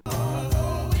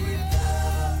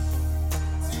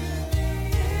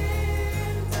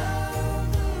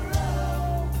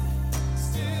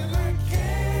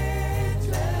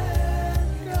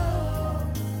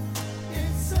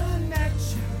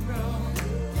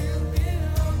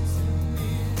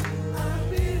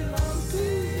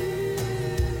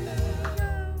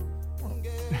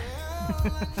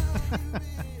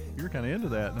 You're kind of into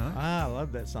that, huh? I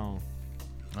love that song.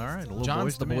 All right.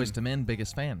 John's the Boys to Men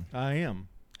biggest fan. I am.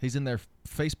 He's in their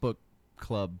Facebook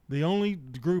club. The only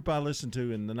group I listened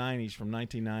to in the 90s from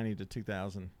 1990 to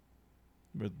 2000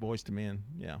 with Boys to Men.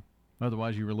 Yeah.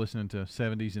 Otherwise, you were listening to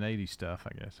 70s and 80s stuff,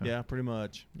 I guess. Huh? Yeah, pretty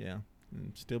much. Yeah.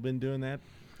 And still been doing that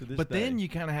to this But day. then you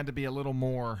kind of had to be a little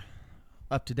more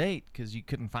up to date because you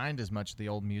couldn't find as much of the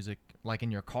old music like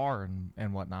in your car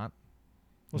and whatnot.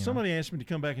 Well, somebody asked me to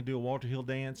come back and do a Walter Hill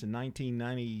dance in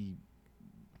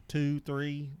 1992,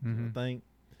 3, I think.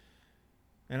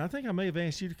 And I think I may have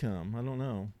asked you to come. I don't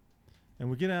know. And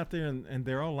we get out there, and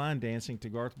they're all line dancing to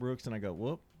Garth Brooks, and I go,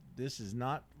 whoop, this is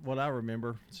not what I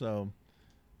remember. So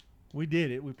we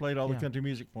did it. We played all the country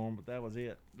music for them, but that was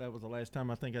it. That was the last time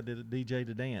I think I did a DJ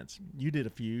to dance. You did a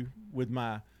few with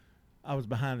I was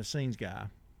behind-the-scenes guy.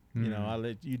 You know, I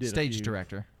let you did stage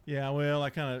director. Yeah, well, I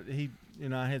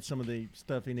had some of the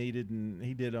stuff he needed, and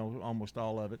he did almost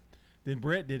all of it. Then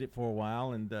Brett did it for a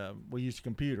while, and we used a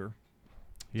computer.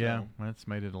 Yeah, that's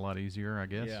made it a lot easier, I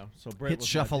guess. Yeah. So Brett Hit was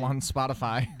shuffle on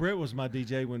Spotify. Brett was my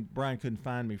DJ when Brian couldn't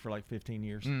find me for like 15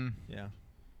 years. Mm. Yeah.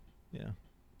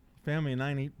 Found me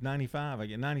in 95. I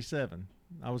get 97.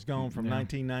 I was gone from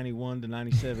 1991 to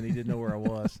 97. He didn't know where I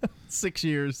was. 6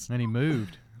 years. And he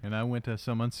moved. And I went to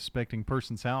some unsuspecting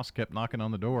person's house, kept knocking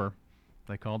on the door.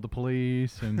 They called the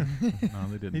police, and no,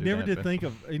 they didn't. He never did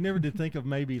think of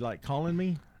maybe like calling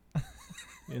me.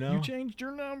 You know, you changed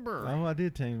your number. Oh, I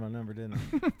did change my number, didn't I?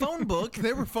 Phone book.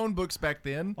 There were phone books back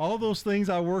then. All those things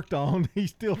I worked on, he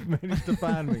still managed to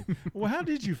find me. Well, how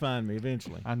did you find me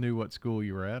eventually? I knew what school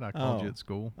you were at. I called you at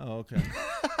school. Oh, okay.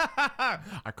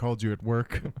 I called you at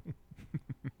work.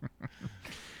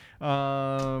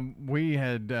 We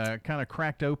had kind of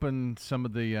cracked open some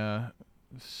of the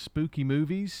spooky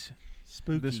movies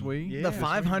this week. Yeah, the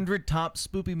 500 top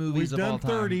spoopy movies of all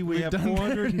time. 30. We have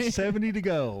 470 to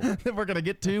go. That we're going to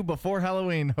get to before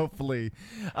Halloween, hopefully.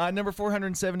 Number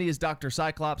 470 is Dr.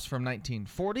 Cyclops from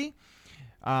 1940.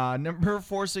 Number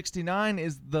 469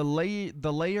 is the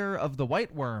Lair of the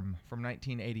White Worm from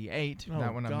 1988. Oh,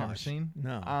 that one I've never seen.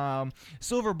 No.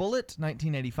 Silver Bullet,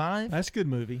 1985. That's a good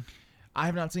movie. I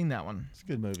have not seen that one. It's a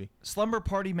good movie. Slumber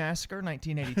Party Massacre,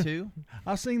 1982.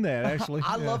 I've seen that, actually.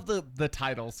 I love the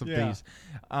titles of these.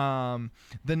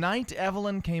 The Night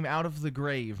Evelyn Came Out of the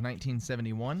Grave,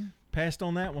 1971. Passed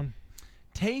on that one.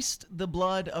 Taste the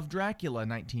Blood of Dracula,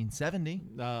 1970.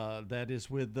 That is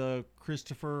with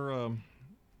Christopher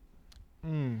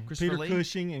Peter Lee?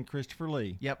 Cushing and Christopher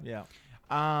Lee. Yep. Yeah.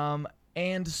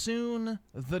 And soon,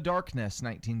 The Darkness,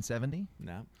 1970.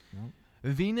 No.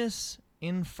 Venus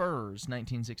in Furs,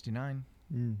 1969.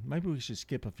 Maybe we should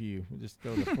skip a few. We'll just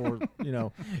go to four,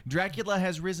 Dracula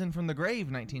Has Risen from the Grave,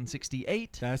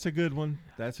 1968. That's a good one.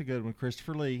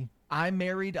 Christopher Lee. I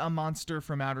Married a Monster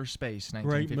from Outer Space,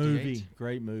 1958.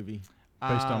 Great movie.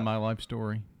 Based on my life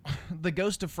story. The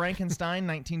Ghost of Frankenstein,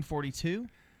 1942.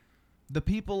 The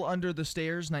People Under the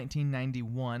Stairs,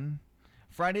 1991.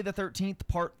 Friday the 13th,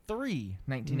 Part 3,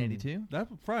 1982. That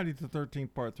Friday the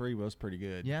 13th, Part 3 was pretty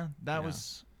good. Yeah, that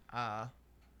was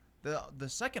the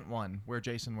second one where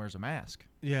Jason wears a mask.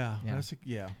 Yeah.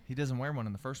 He doesn't wear one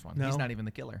in the first one. No. He's not even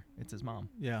the killer. It's his mom.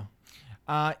 Yeah.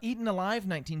 Eaten Alive,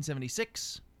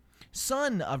 1976.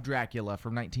 Son of Dracula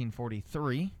from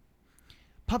 1943.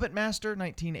 Puppet Master,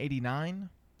 1989.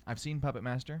 I've seen Puppet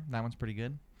Master. That one's pretty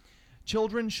good.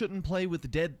 Children Shouldn't Play with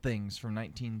Dead Things from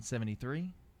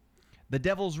 1973. The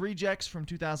Devil's Rejects from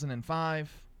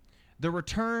 2005. The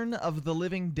Return of the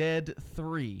Living Dead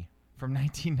 3 from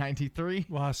 1993.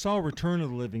 Well, I saw Return of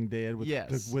the Living Dead with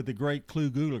the great Clu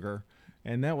Gulager,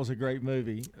 and that was a great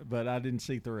movie, but I didn't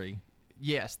see 3.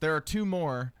 Yes, there are 2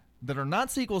 more that are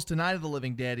not sequels to Night of the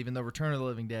Living Dead, even though Return of the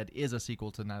Living Dead is a sequel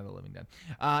to Night of the Living Dead.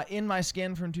 In My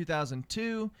Skin from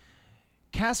 2002.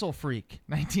 Castle Freak,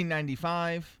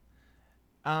 1995.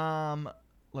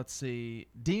 Let's see.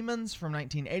 Demons from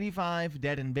 1985.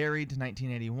 Dead and Buried,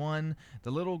 1981.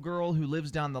 The Little Girl Who Lives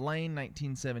Down the Lane,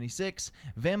 1976.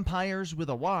 Vampires with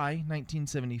a Y,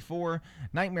 1974.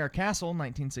 Nightmare Castle,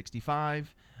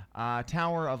 1965.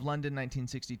 Tower of London,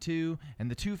 1962. And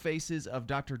The Two Faces of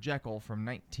Dr. Jekyll from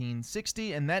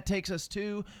 1960. And that takes us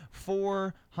to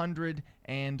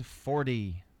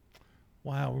 440.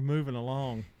 Wow, we're moving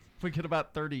along. We get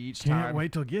about 30 each Can't time.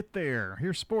 wait till get there.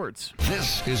 Here's sports.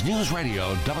 This is News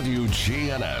Radio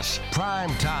WGNS Prime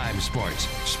Time Sports.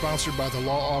 Sponsored by the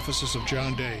law offices of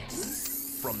John Day.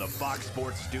 From the Fox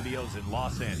Sports Studios in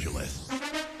Los Angeles,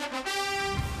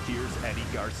 here's Eddie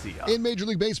Garcia. In Major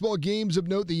League Baseball games of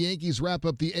note, the Yankees wrap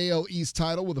up the AL East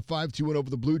title with a 5-2 win over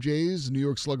the Blue Jays. New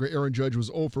York slugger Aaron Judge was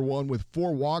 0 for 1 with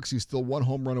 4 walks. He's still 1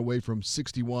 home run away from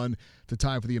 61 to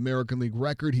tie for the American League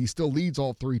record. He still leads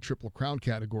all 3 Triple Crown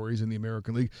categories in the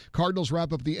American League. Cardinals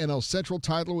wrap up the NL Central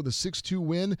title with a 6-2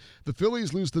 win. The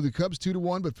Phillies lose to the Cubs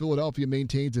 2-1, but Philadelphia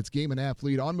maintains its game-and-a-half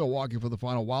lead on Milwaukee for the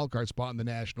final wildcard spot in the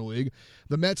National League.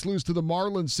 The Mets lose to the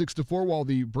Marlins 6-4, while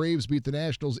the Braves beat the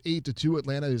Nationals 8-2.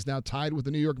 Atlanta is now tied with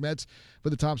the New York Mets for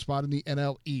the top spot in the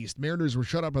NL East. Mariners were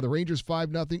shut out by the Rangers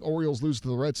 5-0. Orioles lose to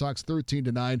the Red Sox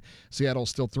 13-9. Seattle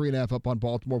still 3.5 up on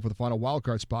Baltimore for the final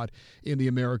wildcard spot in the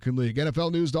American League.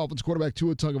 NFL news, Dolphins quarterback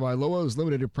Tua Tagovailoa is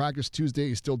limited in practice Tuesday.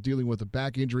 He's still dealing with a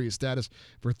back injury. His status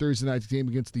for Thursday night's game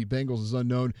against the Bengals is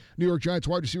unknown. New York Giants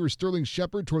wide receiver Sterling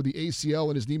Shepard toward the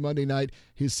ACL in his knee Monday night.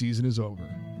 His season is over.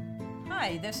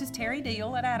 Hi, this is Terry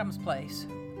Deal at Adams Place,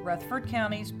 Rutherford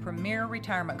County's premier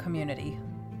retirement community,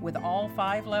 with all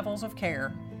 5 levels of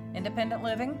care: independent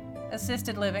living,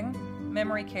 assisted living,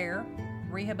 memory care,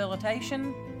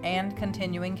 rehabilitation, and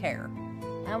continuing care.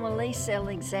 I'm Elise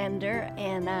Alexander,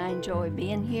 and I enjoy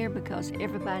being here because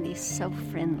everybody's so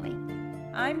friendly.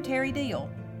 I'm Terry Deal,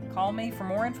 Call me for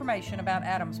more information about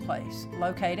Adams Place,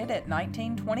 located at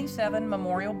 1927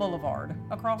 Memorial Boulevard,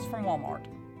 across from Walmart.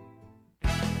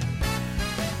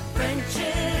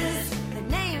 French's, the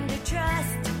name to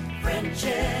trust.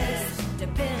 French's,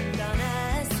 depend on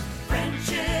us.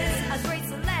 French's, a great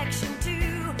selection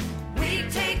too. We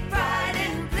take pride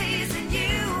in pleasing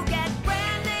you. Get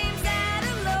brand names at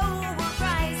a lower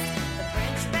price. The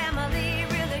French family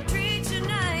really treats you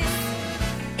nice.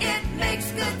 It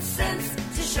makes good sense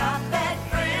to shop at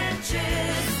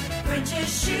French's.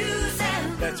 French's Shoes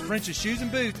and That's French's Shoes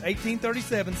and Boots,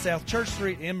 1837 South Church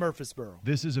Street in Murfreesboro.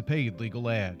 This is a paid legal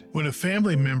ad. When a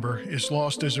family member is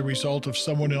lost as a result of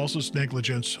someone else's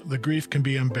negligence, the grief can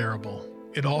be unbearable.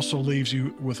 It also leaves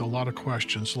you with a lot of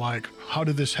questions like, how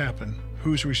did this happen?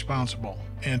 Who's responsible?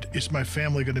 And is my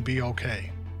family going to be okay?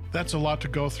 That's a lot to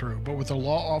go through, but with the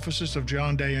law offices of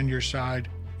John Day on your side,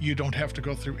 you don't have to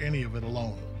go through any of it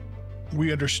alone.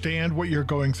 We understand what you're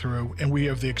going through, and we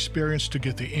have the experience to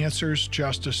get the answers,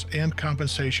 justice, and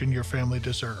compensation your family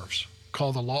deserves.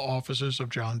 Call the law offices of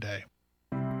John Day.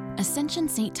 Ascension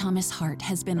St. Thomas Heart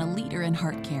has been a leader in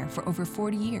heart care for over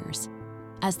 40 years.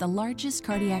 As the largest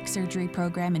cardiac surgery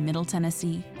program in Middle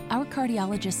Tennessee, our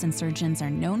cardiologists and surgeons are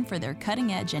known for their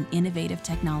cutting-edge and innovative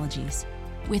technologies.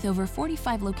 With over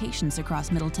 45 locations across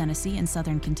Middle Tennessee and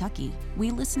Southern Kentucky,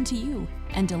 we listen to you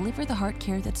and deliver the heart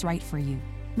care that's right for you,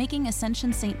 making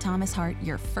Ascension St. Thomas Heart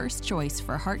your first choice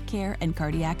for heart care and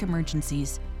cardiac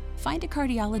emergencies. Find a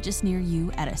cardiologist near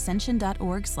you at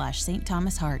ascension.org/St.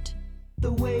 Thomas Heart.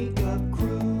 The Wake Up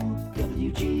Crew,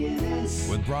 WGNS.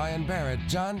 With Brian Barrett,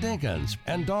 John Dinkins,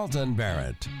 and Dalton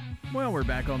Barrett. Well, we're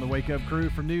back on the Wake Up Crew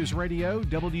from News Radio,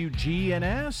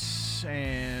 WGNS,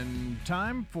 and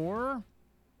time for...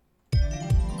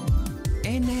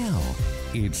 And now,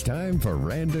 it's time for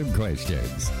Random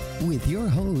Questions with your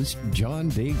host,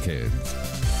 John Dinkins.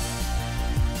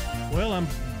 Well, I'm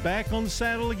back on the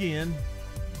saddle again,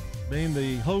 being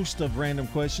the host of Random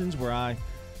Questions, where I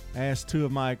ask two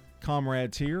of my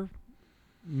comrades here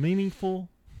meaningful,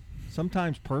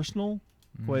 sometimes personal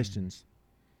questions,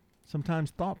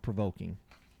 sometimes thought-provoking,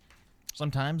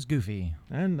 sometimes goofy.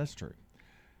 And that's true.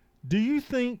 Do you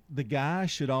think the guy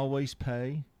should always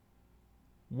pay?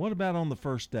 What about on the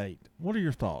first date? What are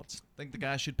your thoughts? I think the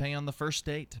guy should pay on the first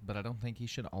date, but I don't think he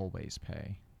should always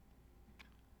pay.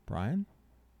 Brian?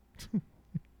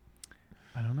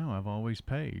 I don't know. I've always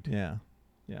paid. Yeah.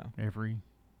 Every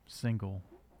single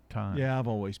time. Yeah, I've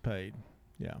always paid.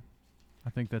 Yeah. I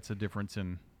think that's a difference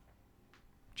in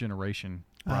generation.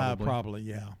 Probably.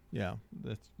 Yeah.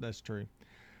 That's true.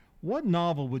 What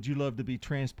novel would you love to be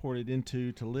transported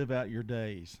into to live out your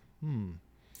days?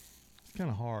 It's kind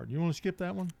of hard. You want to skip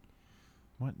that one?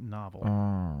 What novel?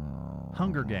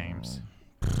 Hunger Games.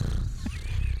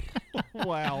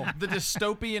 Wow. The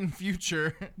dystopian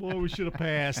future. Boy, we should have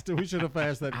passed. We should have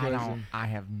passed that question. I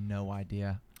have no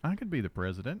idea. I could be the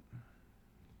president.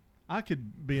 I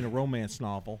could be in a romance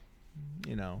novel,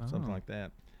 something like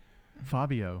that.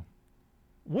 Fabio.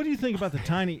 What do you think about the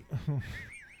tiny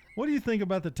What do you think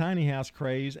about the tiny house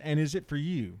craze, and is it for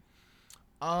you?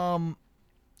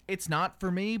 It's not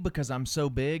for me because I'm so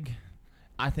big.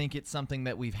 I think it's something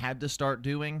that we've had to start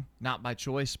doing, not by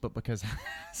choice, but because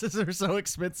houses are so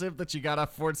expensive that you got to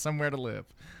afford somewhere to live.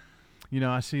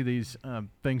 I see these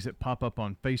things that pop up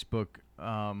on Facebook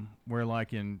where,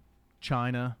 like in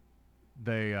China,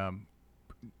 they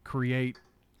create,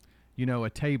 a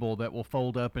table that will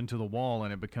fold up into the wall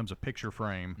and it becomes a picture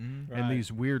frame. Right. And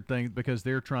these weird things, because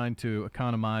they're trying to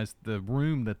economize the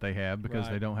room that they have because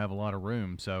they don't have a lot of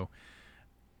room. So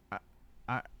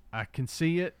I can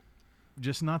see it,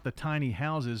 just not the tiny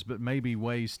houses, but maybe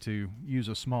ways to use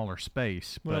a smaller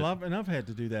space. Well, I've had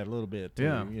to do that a little bit too,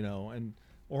 Yeah. And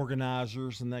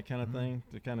organizers and that kind of thing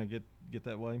to kind of get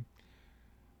that way.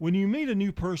 When you meet a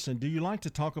new person, do you like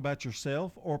to talk about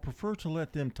yourself or prefer to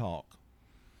let them talk?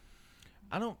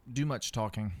 I don't do much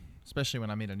talking, especially when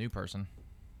I meet a new person.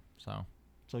 So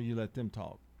you let them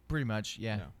talk? Pretty much,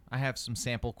 yeah. I have some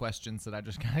sample questions that I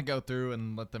just kind of go through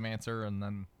and let them answer, and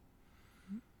then...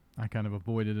 I kind of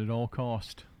avoid it at all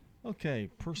cost. Okay,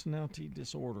 personality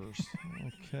disorders.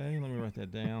 Okay, let me write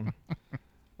that down.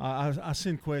 I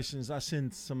send questions. I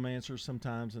send some answers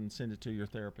sometimes and send it to your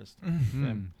therapist.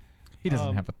 Okay. He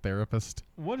doesn't have a therapist.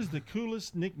 What is the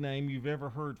coolest nickname you've ever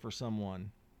heard for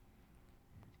someone?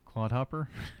 Clodhopper?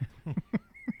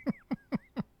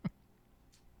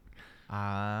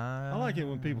 I like it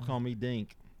when people call me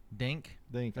Dink. Dink?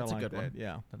 Dink, That's I like a good that. one.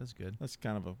 Yeah. That is good. That's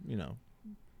kind of a,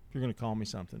 if you're going to call me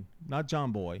something. Not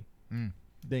John Boy.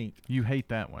 Dink. You hate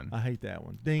that one. I hate that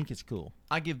one. Dink is cool.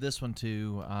 I give this one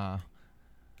to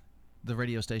the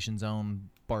radio station's own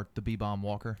Bart the Bee-Bomb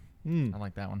Walker. I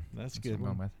like that one. That's a what good I'm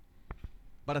going one. with.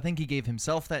 But I think he gave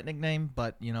himself that nickname,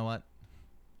 but you know what?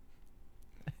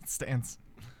 It stands.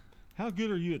 How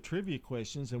good are you at trivia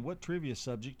questions, and what trivia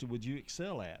subject would you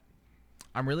excel at?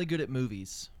 I'm really good at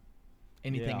movies.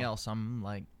 Anything Yeah. else, I'm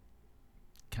like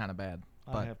kind of bad.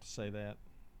 I But have to say that.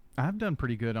 I've done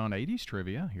pretty good on 80s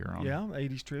trivia here on. Yeah,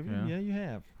 80s trivia. Yeah. Yeah, you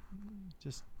have.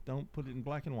 Just don't put it in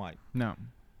black and white. No.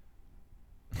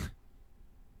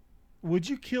 Would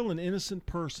you kill an innocent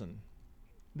person?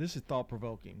 This is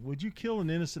thought-provoking. Would you kill an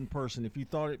innocent person if you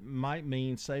thought it might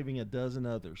mean saving a dozen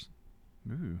others?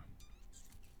 Ooh.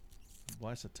 Well,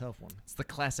 that's a tough one. it's the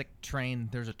classic train.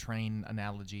 There's a train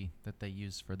analogy that they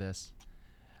use for this.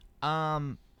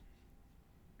 I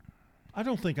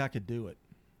don't think I could do it.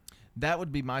 That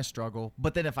would be my struggle.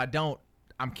 But then if I don't,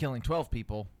 I'm killing 12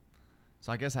 people.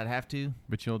 So I guess I'd have to.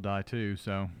 But you'll die too,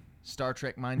 so. Star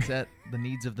Trek mindset, the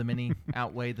needs of the many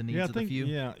outweigh the needs of the few.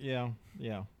 Yeah.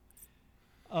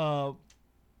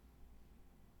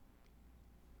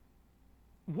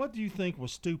 What do you think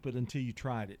was stupid until you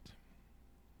tried it?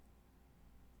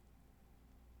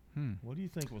 What do you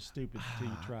think was stupid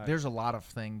until you tried There's it? a lot of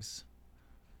things.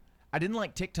 I didn't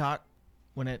like TikTok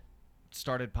when it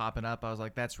started popping up. I was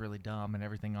like, that's really dumb, and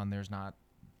everything on there's not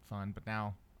fun. But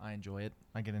now I enjoy it.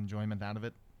 I get enjoyment out of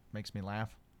it. Makes me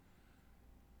laugh.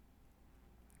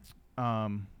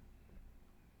 Ramen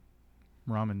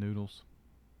noodles.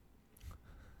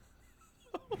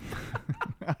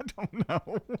 I don't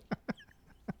know.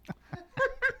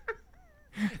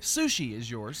 Sushi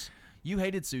is yours. You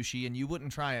hated sushi, and you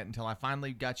wouldn't try it until I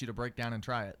finally got you to break down and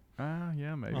try it.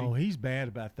 Yeah, maybe. Oh, he's bad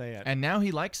about that. And now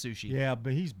he likes sushi. Yeah,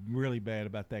 but he's really bad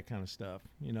about that kind of stuff.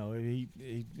 You know,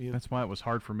 That's why it was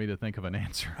hard for me to think of an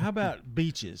answer. How about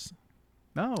beaches?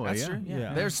 No, That's true.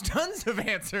 Yeah. There's tons of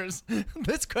answers.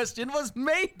 This question was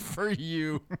made for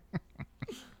you.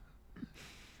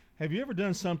 Have you ever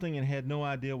done something and had no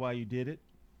idea why you did it?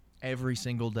 Every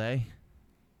single day.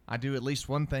 I do at least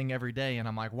one thing every day, and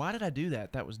I'm like, why did I do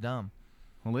that? That was dumb.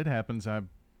 Well, it happens. I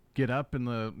get up in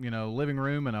the living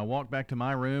room, and I walk back to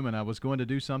my room, and I was going to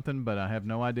do something, but I have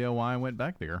no idea why I went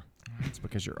back there. It's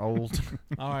because you're old.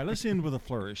 All right, let's end with a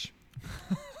flourish.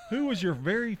 Who was your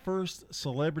very first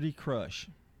celebrity crush?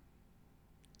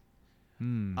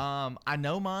 I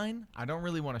know mine. I don't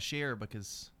really want to share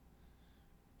because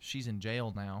she's in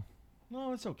jail now.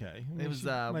 No, it's okay. It was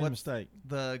made a what's mistake.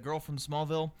 The girl from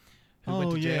Smallville who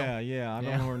went to jail. yeah. I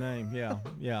don't know her name.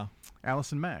 Yeah.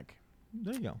 Allison Mack.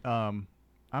 There you go.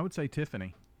 I would say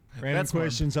Tiffany. Random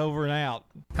questions over and out.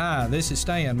 Hi, this is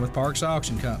Stan with Parks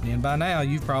Auction Company, and by now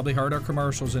you've probably heard our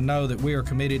commercials and know that we are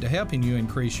committed to helping you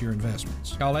increase your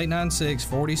investments. Call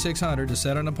 896-4600 to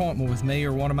set an appointment with me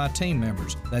or one of my team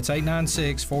members. That's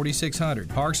 896-4600.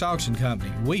 Parks Auction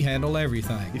Company. We handle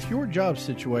everything. If your job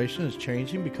situation is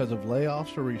changing because of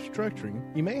layoffs or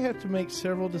restructuring, you may have to make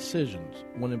several decisions.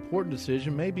 One important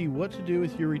decision may be what to do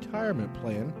with your retirement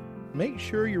plan. Make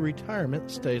sure your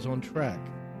retirement stays on track.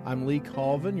 I'm Lee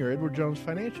Colvin, your Edward Jones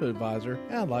financial advisor,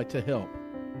 and I'd like to help.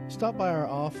 Stop by our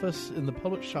office in the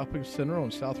Public Shopping Center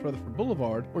on South Rutherford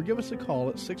Boulevard or give us a call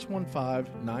at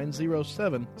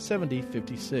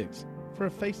 615-907-7056 for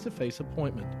a face-to-face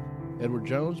appointment. Edward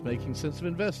Jones, Making Sense of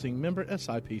Investing, member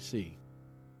SIPC.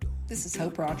 This is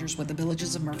Hope Rogers with the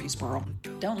Villages of Murfreesboro.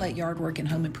 Don't let yard work and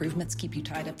home improvements keep you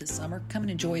tied up this summer. Come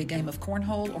and enjoy a game of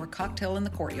cornhole or a cocktail in the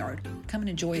courtyard. Come and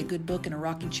enjoy a good book and a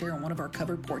rocking chair on one of our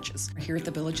covered porches. We're here at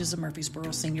the Villages of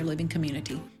Murfreesboro Senior Living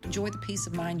Community. Enjoy the peace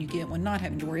of mind you get when not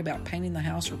having to worry about painting the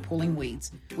house or pulling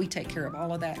weeds. We take care of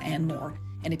all of that and more.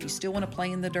 And if you still want to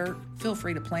play in the dirt, feel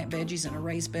free to plant veggies in a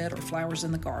raised bed or flowers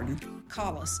in the garden.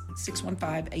 Call us at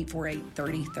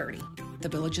 615-848-3030. The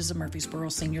Villages of Murfreesboro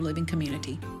Senior Living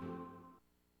Community.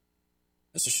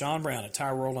 This is Sean Brown at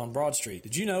Tire World on Broad Street.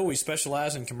 Did you know we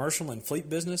specialize in commercial and fleet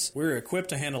business? We're equipped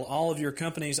to handle all of your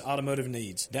company's automotive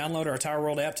needs. Download our Tire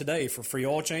World app today for free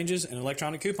oil changes and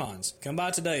electronic coupons. Come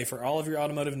by today for all of your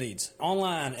automotive needs.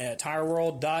 Online at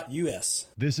tireworld.us.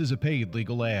 This is a paid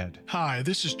legal ad. Hi,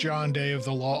 this is John Day of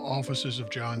the Law Offices of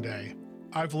John Day.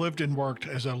 I've lived and worked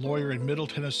as a lawyer in Middle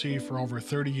Tennessee for over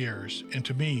 30 years, and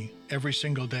to me, every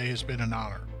single day has been an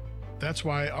honor. That's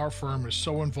why our firm is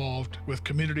so involved with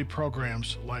community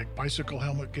programs like bicycle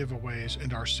helmet giveaways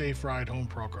and our Safe Ride Home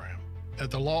program. At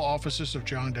the Law Offices of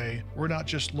John Day, we're not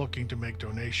just looking to make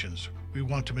donations. We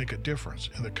want to make a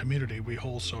difference in the community we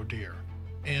hold so dear.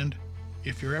 And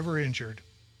if you're ever injured,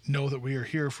 know that we are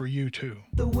here for you too.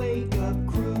 The Wake Up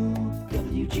Crew,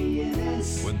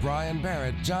 WGNS. With Brian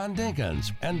Barrett, John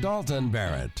Dinkins, and Dalton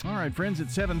Barrett. All right, friends,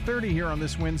 it's 7:30 here on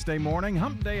this Wednesday morning,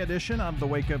 Hump Day edition of the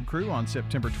Wake Up Crew on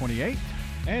September 28th.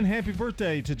 And happy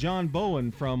birthday to John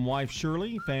Bowen from wife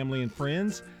Shirley, family and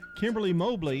friends, Kimberly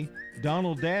Mobley,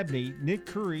 Donald Dabney, Nick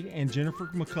Curry, and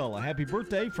Jennifer McCullough. Happy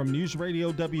birthday from News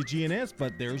Radio WGNS,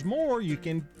 but there's more. You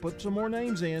can put some more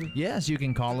names in. Yes, you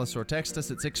can call us or text us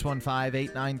at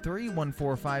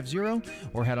 615-893-1450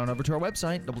 or head on over to our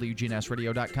website,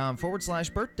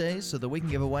 wgnsradio.com/birthdays, so that we can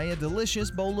give away a delicious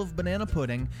bowl of banana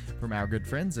pudding from our good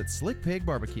friends at Slick Pig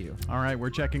Barbecue. All right, we're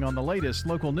checking on the latest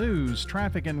local news,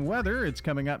 traffic, and weather. It's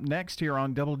coming up next here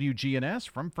on WGNS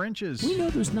from French's. We know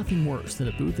there's nothing worse than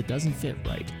a boot that doesn't fit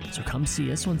right, so come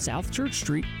see us on South Church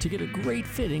Street to get a great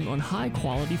fitting on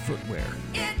high-quality footwear.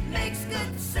 It makes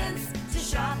good sense to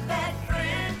shop at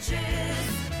French's.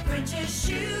 French's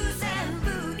Shoes and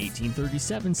Boots.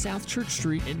 1837 South Church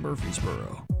Street in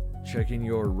Murfreesboro. Checking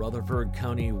your Rutherford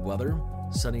County weather.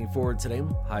 Sunny for today.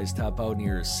 Highs top out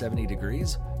near 70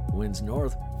 degrees. Winds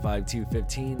north 5 to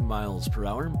 15 miles per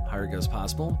hour. Higher gusts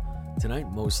possible.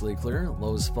 Tonight, mostly clear.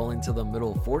 Lows falling to the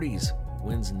middle 40s.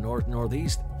 Winds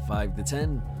north-northeast 5 to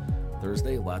 10.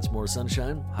 Thursday, lots more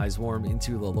sunshine. Highs warm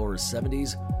into the lower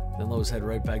 70s. Then lows head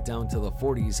right back down to the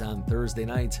 40s on Thursday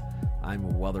night. I'm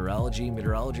weatherology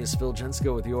meteorologist Phil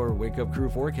Jensko with your Wake Up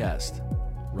Crew forecast.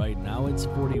 Right now, it's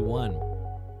 41.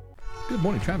 Good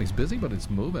morning. Traffic's busy, but it's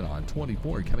moving on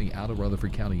 24 coming out of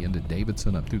Rutherford County into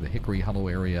Davidson up through the Hickory Hollow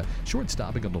area. Short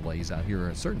stopping of delays out here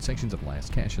at certain sections of Las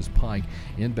Cassius Pike.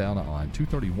 Inbound on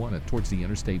 231 towards the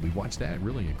interstate. We watched that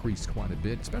really increase quite a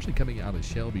bit, especially coming out of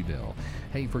Shelbyville.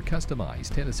 Hey, for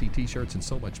customized Tennessee t-shirts and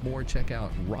so much more, check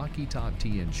out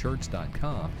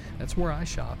RockyTopTandShirts.com. That's where I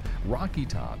shop.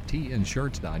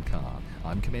 RockyTopTandShirts.com.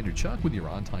 I'm Commander Chuck with your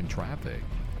on-time traffic.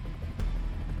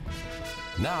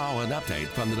 Now an update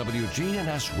from the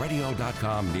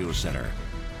WGNSradio.com News Center.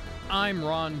 I'm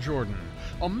Ron Jordan.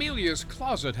 Amelia's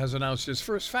Closet has announced its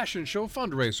first fashion show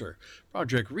fundraiser.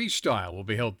 Project Restyle will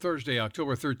be held Thursday,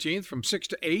 October 13th from 6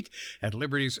 to 8 at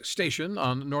Liberty's Station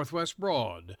on Northwest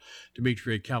Broad.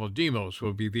 Dimitri Kalodimos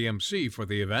will be the MC for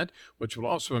the event, which will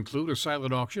also include a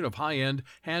silent auction of high-end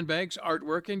handbags,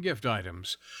 artwork, and gift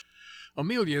items.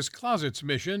 Amelia's Closet's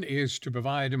mission is to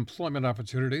provide employment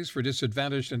opportunities for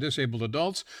disadvantaged and disabled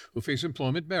adults who face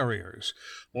employment barriers.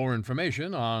 More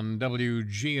information on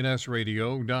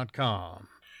WGNSradio.com.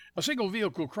 A single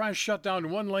vehicle crash shut down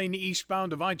one lane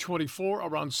eastbound of I-24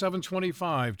 around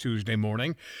 7:25 Tuesday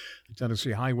morning. The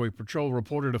Tennessee Highway Patrol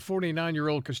reported a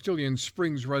 49-year-old Castilian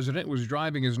Springs resident was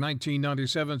driving his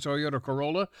 1997 Toyota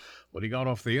Corolla when he got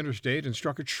off the interstate and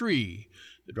struck a tree.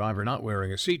 The driver not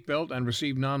wearing a seatbelt and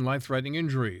received non-life-threatening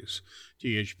injuries.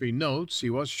 THP notes he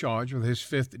was charged with his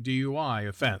fifth DUI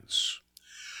offense.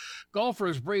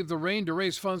 Golfers braved the rain to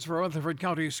raise funds for Rutherford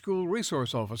County school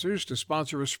resource officers to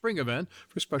sponsor a spring event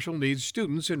for special needs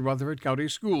students in Rutherford County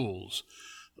schools.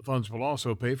 The funds will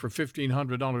also pay for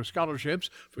 $1,500 scholarships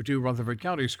for 2 Rutherford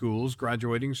County schools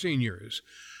graduating seniors.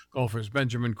 Golfers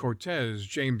Benjamin Cortez,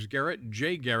 James Garrett,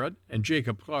 Jay Garrett, and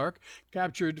Jacob Clark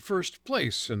captured first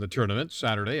place in the tournament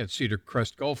Saturday at Cedar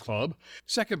Crest Golf Club.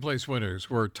 Second place winners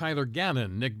were Tyler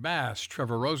Gannon, Nick Bass,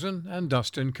 Trevor Rosen, and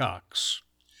Dustin Cox.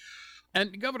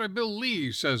 And Governor Bill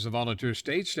Lee says the volunteer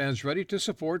state stands ready to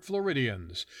support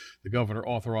Floridians. The governor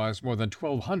authorized more than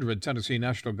 1,200 Tennessee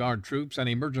National Guard troops and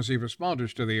emergency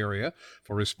responders to the area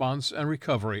for response and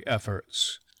recovery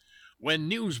efforts. When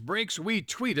news breaks, we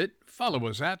tweet it. Follow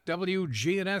us at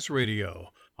WGNS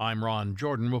Radio. I'm Ron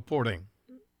Jordan reporting.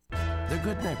 The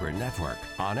Good Neighbor Network,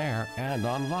 on air and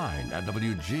online at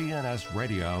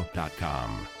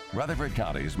WGNSradio.com. Rutherford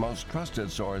County's most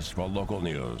trusted source for local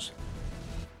news.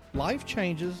 Life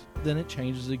changes, then it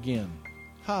changes again.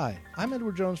 Hi, I'm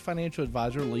Edward Jones Financial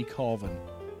Advisor Lee Colvin.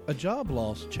 A job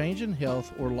loss, change in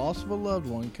health, or loss of a loved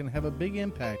one can have a big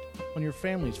impact on your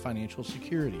family's financial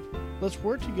security. Let's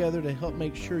work together to help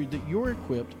make sure that you're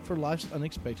equipped for life's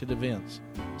unexpected events.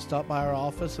 Stop by our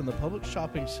office in the Public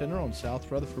Shopping Center on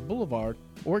South Rutherford Boulevard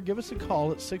or give us a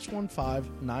call at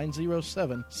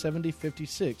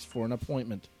 615-907-7056 for an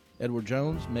appointment. Edward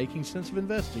Jones, Making Sense of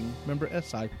Investing, member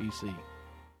SIPC.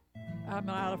 I'm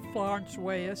out of Florence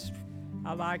West.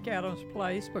 I like Adams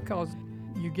Place because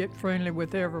you get friendly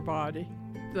with everybody.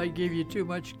 They give you too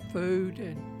much food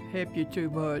and help you too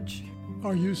much.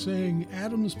 Are you saying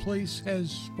Adams Place has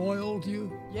spoiled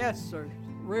you? Yes, sir.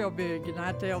 Real big, and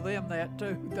I tell them that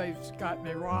too. They've got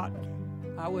me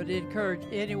rotten. I would encourage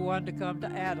anyone to come to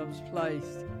Adams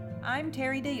Place. I'm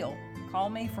Terry Deal. Call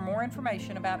me for more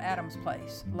information about Adams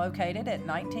Place, located at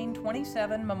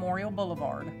 1927 Memorial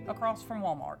Boulevard, across from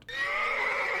Walmart.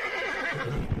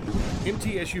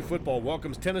 MTSU football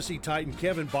welcomes Tennessee Titan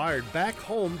Kevin Byard back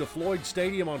home to Floyd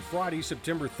Stadium on Friday,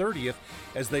 September 30th,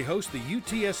 as they host the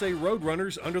UTSA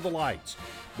Roadrunners under the lights.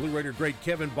 Blue Raider great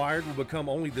Kevin Byard will become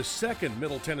only the second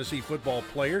Middle Tennessee football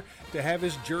player to have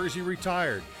his jersey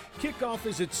retired. Kickoff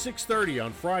is at 6:30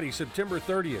 on Friday, September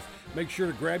 30th. Make sure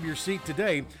to grab your seat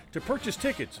today. To purchase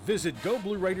tickets, visit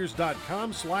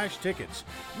goblueraiders.com/tickets.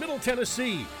 Middle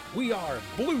Tennessee, we are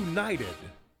Blue Knighted.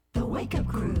 The Wake Up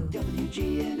Crew,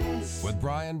 WGNS. With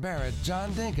Brian Barrett,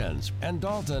 John Dinkins, and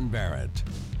Dalton Barrett.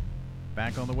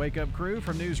 Back on the Wake Up Crew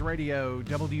from News Radio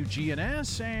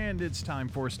WGNS, and it's time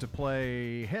for us to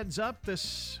play Heads Up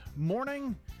this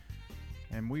morning.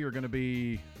 And we are going to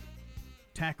be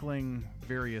tackling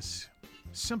various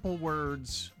simple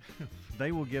words.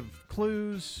 They will give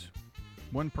clues.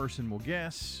 One person will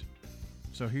guess.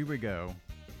 So here we go.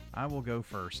 I will go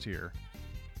first here.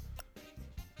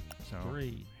 So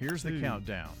 3. Here's 2, the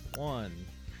countdown. 1.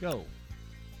 Go.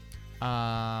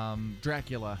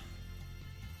 Dracula.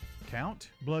 Count?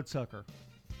 Bloodsucker.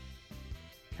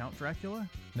 Count Dracula?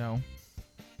 No.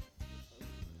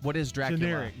 What is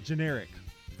Dracula? Generic.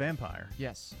 Vampire.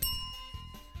 Yes.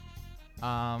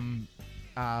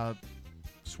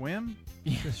 Swim?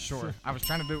 Yeah, sure. I was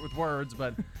trying to do it with words,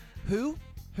 but who?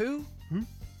 An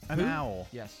owl.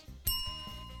 Yes.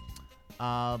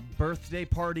 Birthday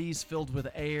parties filled with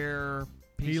air.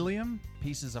 Helium?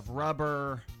 Pieces of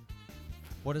rubber.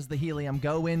 What does the helium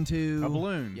go into? A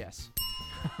balloon. Yes.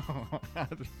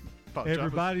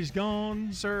 Everybody's gone.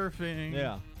 Surfing.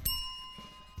 Yeah.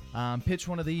 Pitch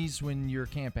one of these when you're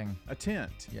camping. A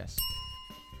tent. Yes.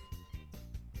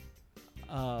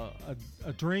 A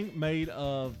drink made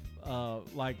of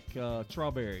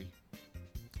strawberry.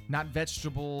 Not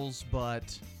vegetables,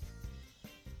 but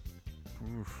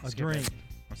A drink.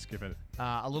 Let's skip it.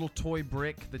 A little toy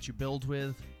brick that you build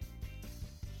with.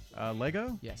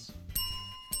 Lego? Yes.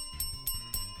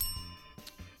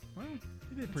 Well,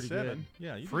 You did pretty 7. good.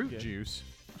 Yeah, you Fruit did good. juice.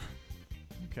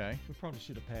 Okay. We probably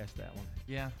should have passed that one.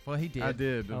 Yeah, well, he did. I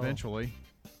did, Oh. eventually.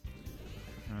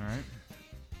 All right.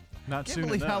 Not Can't soon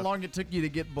believe enough. how long it took you to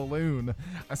get balloon.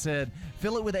 I said,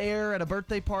 fill it with air at a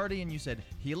birthday party, and you said,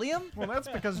 helium? Well, that's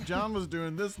because John was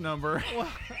doing this number.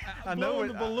 I know blowing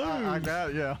it. the balloon. I got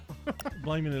it, yeah.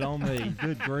 Blaming it on me.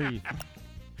 Good grief.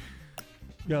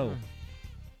 Go.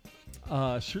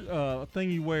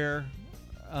 Thing you wear.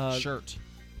 Shirt.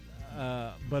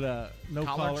 But no Collared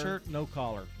collar. shirt? No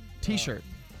collar. T-shirt.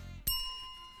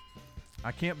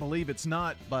 I can't believe it's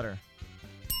not butter.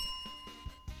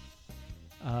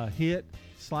 Hit.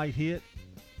 Slight hit.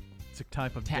 It's a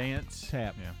type of Tap. dance.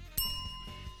 Tap.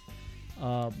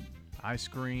 Yeah. I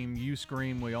scream, you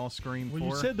scream, we all scream Well, for.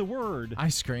 you said the word.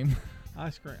 Ice cream.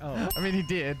 Ice cream. Oh. I mean, he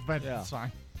did, but Yeah. it's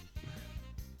fine.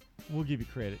 We'll give you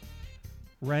credit.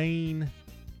 Rain.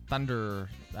 Thunder.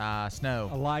 Snow.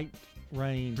 A light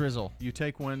rain. Drizzle. You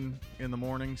take one in the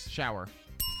mornings. Shower.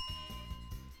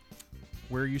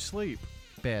 Where you sleep.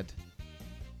 Bed.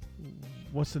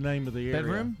 What's the name of the area?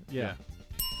 Bedroom? Yeah.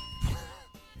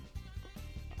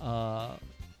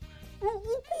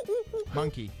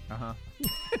 Monkey. Uh-huh.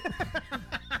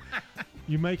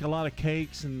 You make a lot of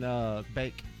cakes and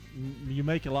bake. You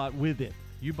make a lot with it.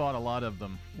 You bought a lot of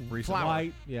them recently.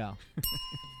 White, yeah.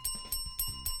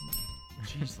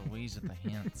 Jeez Louise at the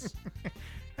hints.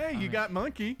 Hey, you got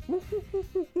monkey. I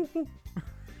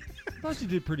thought you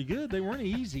did pretty good. They weren't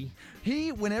easy.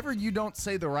 Whenever you don't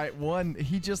say the right one,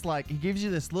 he just he gives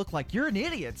you this look like you're an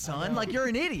idiot, son. Like you're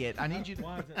an idiot. I need you to.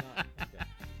 Why is it not? Okay.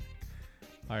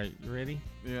 All right, you ready?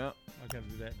 Yeah. I got to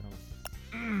do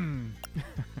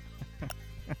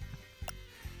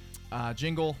that,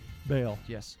 Jingle. Bell.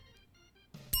 Yes.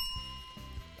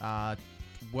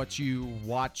 What you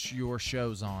watch your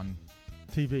shows on.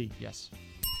 TV. Yes.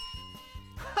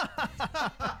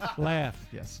 Laugh.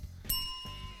 Yes.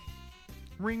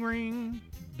 Ring, ring.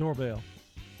 Doorbell.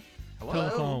 Hello?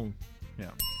 Telephone. Yeah.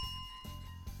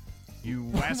 You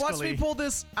Watch me wascally. pull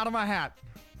this out of my hat.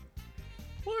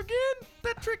 Well, again,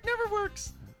 that trick never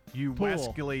works. You Pull.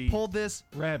 wascally. Pull this.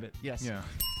 Rabbit. Yes. Yeah.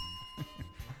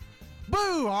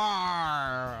 Boo!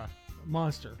 Arr!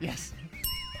 Monster. Yes.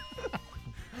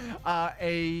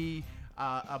 A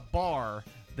bar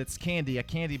that's candy, a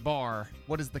candy bar.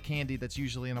 What is the candy that's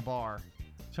usually in a bar?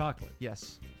 Chocolate.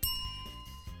 Yes.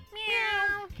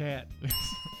 Cat.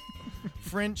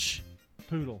 French.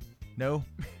 Poodle. No.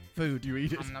 Food. You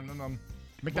eat it.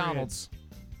 McDonald's.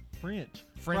 French.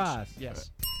 French. Fries. Yes.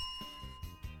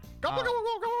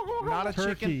 Not a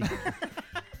Turkey. chicken.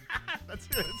 That's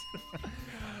it.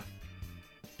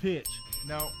 Pitch.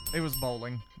 No, it was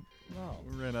bowling. Oh.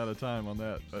 We ran out of time on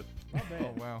that, but Not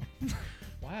bad. Oh, wow.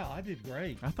 Wow. Wow, I did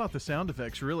great. I thought the sound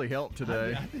effects really helped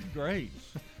today. I did great.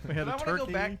 We had But a I want turkey. to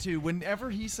go back to whenever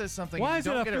he says something. Why you is it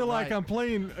don't I get feel like right. I'm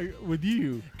playing with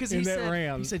you Because in he that said,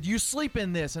 round? he said, you sleep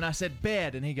in this. And I said,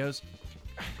 bed. And he goes,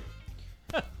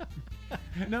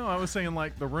 No, I was saying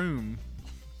like the room.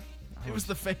 it was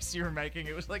the face you were making.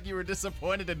 It was like you were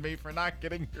disappointed in me for not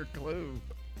getting your clue.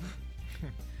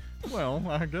 Well,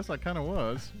 I guess I kind of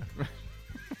was.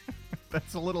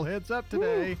 That's a little heads up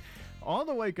today on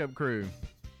the Wake Up Crew.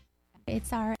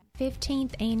 It's our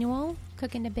 15th annual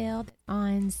Cooking to Build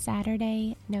on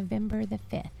Saturday, November the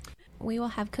 5th. We will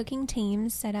have cooking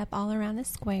teams set up all around the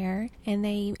square, and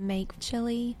they make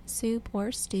chili, soup,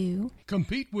 or stew.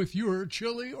 Compete with your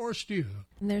chili or stew.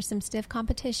 And there's some stiff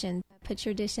competition. Put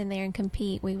your dish in there and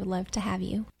compete. We would love to have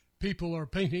you. People are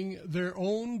painting their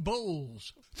own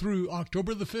bowls through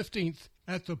October the 15th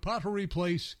at the Pottery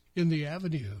Place in the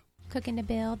Avenue. Cooking to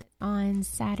Build on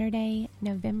Saturday,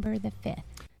 November the 5th.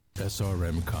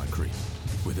 SRM Concrete.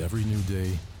 With every new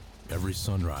day, every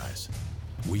sunrise,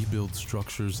 we build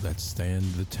structures that stand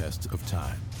the test of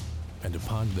time. And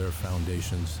upon their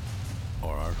foundations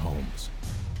are our homes,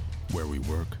 where we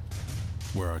work,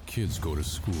 where our kids go to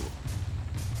school.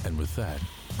 And with that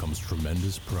comes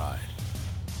tremendous pride.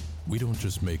 We don't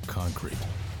just make concrete.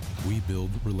 We build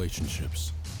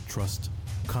relationships, trust,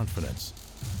 confidence.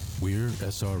 We're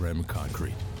SRM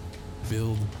Concrete.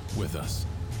 Build with us.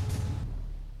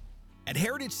 At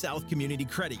Heritage South Community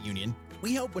Credit Union,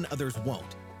 we help when others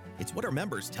won't. It's what our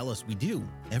members tell us we do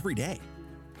every day.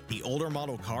 The older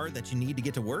model car that you need to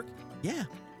get to work? Yeah,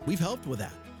 we've helped with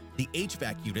that. The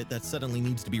HVAC unit that suddenly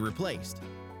needs to be replaced?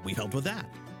 We've helped with that.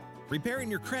 Repairing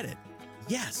your credit?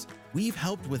 Yes, we've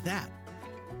helped with that.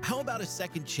 How about a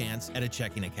second chance at a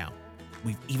checking account?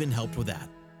 We've even helped with that.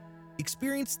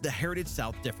 Experience the Heritage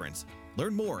South difference.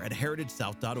 Learn more at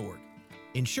heritagesouth.org.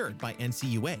 Insured by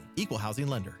NCUA, Equal Housing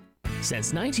Lender.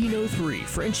 Since 1903,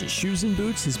 French's Shoes and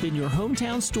Boots has been your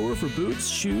hometown store for boots,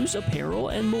 shoes, apparel,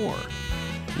 and more.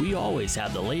 We always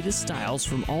have the latest styles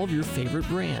from all of your favorite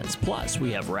brands. Plus,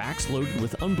 we have racks loaded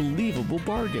with unbelievable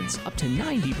bargains, up to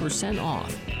 90%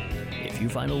 off. If you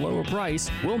find a lower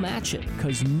price, we'll match it,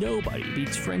 because nobody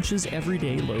beats French's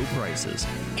everyday low prices.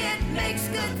 It makes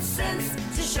good sense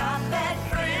to shop at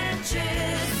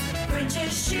French's.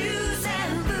 French's Shoes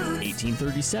and Boots.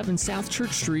 1837 South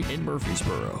Church Street in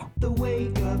Murfreesboro. The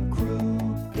Wake Up Crew,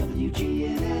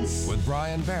 WGNS. With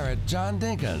Brian Barrett, John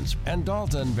Dinkins, and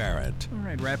Dalton Barrett. All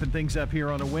right, wrapping things up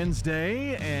here on a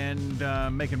Wednesday and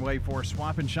making way for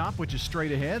Swap and Shop, which is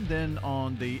straight ahead. Then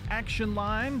on the action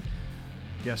line,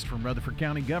 guest from Rutherford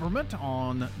County Government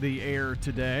on the air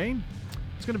today.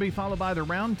 It's going to be followed by the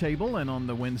Roundtable, and on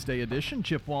the Wednesday edition,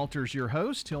 Chip Walters, your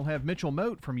host. He'll have Mitchell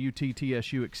Moat from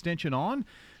UTTSU Extension on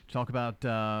to talk about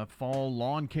fall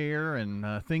lawn care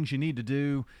and things you need to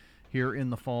do here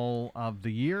in the fall of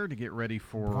the year to get ready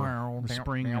for the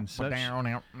spring and such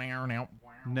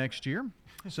next year.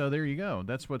 So there you go.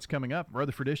 That's what's coming up.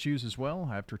 Rutherford Issues as well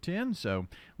after 10. So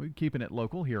we're keeping it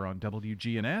local here on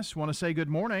WGNS. Want to say good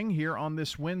morning here on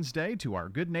this Wednesday to our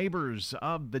good neighbors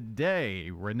of the day,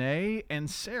 Renee and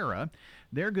Sarah.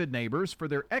 They're good neighbors for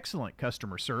their excellent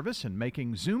customer service and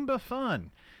making Zumba fun.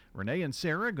 Renee and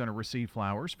Sarah are going to receive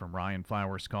flowers from Ryan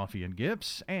Flowers Coffee and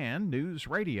Gifts and News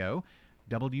Radio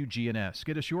WGNS.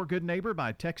 Get us your good neighbor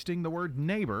by texting the word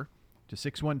neighbor to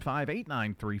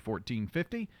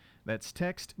 615-893-1450. That's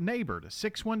text neighbor to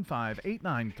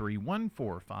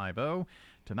 615-893-1450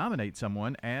 to nominate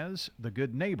someone as the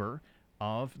good neighbor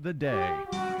of the day.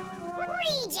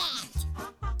 Reject.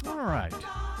 All right.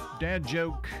 Dad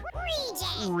joke.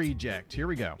 Reject. Here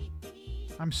we go.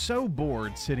 I'm so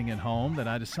bored sitting at home that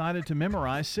I decided to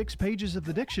memorize 6 pages of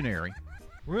the dictionary.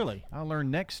 Really? I'll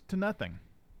learn next to nothing.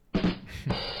 Reject.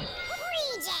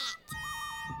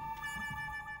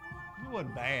 It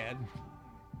wasn't bad.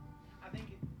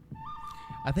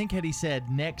 I think had he said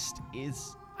next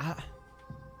is...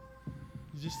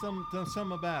 Just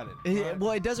something about it. Right?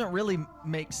 Well, it doesn't really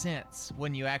make sense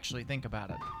when you actually think about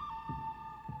it.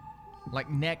 Like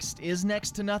next is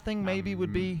next to nothing maybe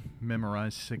would be...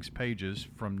 Memorize 6 pages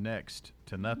from next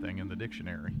to nothing in the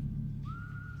dictionary.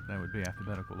 That would be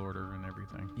alphabetical order and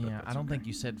everything. Yeah, I don't think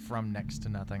you said from next to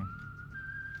nothing.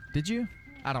 Did you?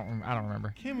 I don't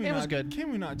remember. It was good.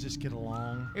 Can we not just get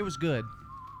along? It was good.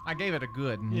 I gave it a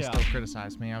good, and he Yeah. still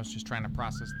criticized me. I was just trying to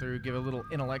process through, give a little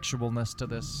intellectualness to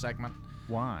this segment.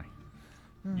 Why?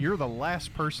 You're the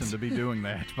last person to be doing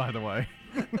that, by the way.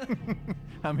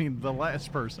 I mean, the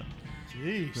last person.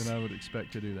 Jeez. That I would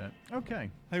expect to do that.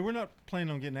 Okay. Hey, we're not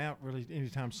planning on getting out really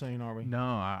anytime soon, are we? No,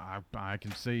 I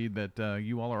can see that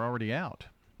you all are already out.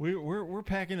 We're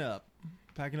packing up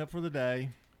for the day.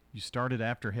 You started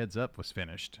after Heads Up was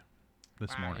finished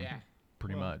this morning,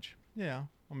 pretty much. Yeah,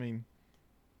 I mean,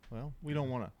 well, we don't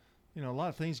want to. A lot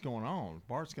of things going on.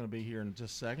 Bart's going to be here in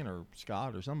just a second, or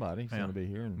Scott or somebody's going to be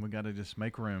here. And we got to just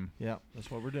make room. Yeah,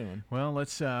 that's what we're doing. Well,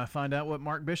 let's find out what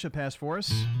Mark Bishop has for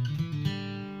us.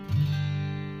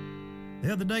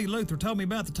 The other day, Luther told me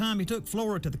about the time he took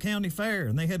Flora to the county fair,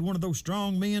 and they had one of those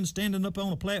strong men standing up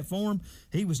on a platform.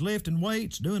 He was lifting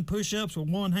weights, doing push-ups with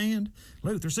one hand.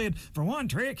 Luther said, for one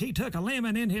trick, he took a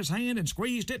lemon in his hand and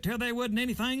squeezed it till there wasn't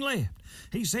anything left.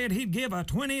 He said he'd give a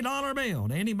 $20 bill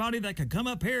to anybody that could come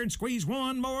up here and squeeze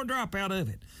one more drop out of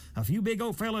it. A few big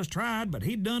old fellas tried, but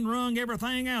he'd done wrung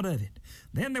everything out of it.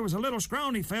 Then there was a little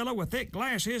scrawny fellow with thick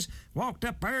glasses, walked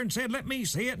up there and said, let me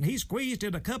see it, and he squeezed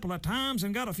it a couple of times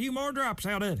and got a few more drops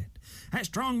out of it. That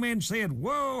strong man said,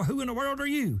 whoa, who in the world are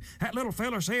you? That little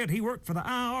fella said he worked for the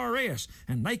IRS,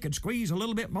 and they could squeeze a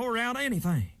little bit more out of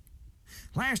anything.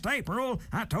 Last April,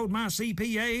 I told my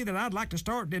CPA that I'd like to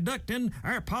start deducting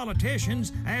our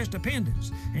politicians as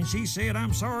dependents, and she said,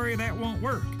 I'm sorry, that won't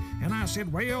work. And I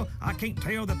said, well, I can't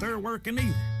tell that they're working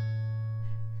either.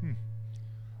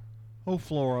 Oh,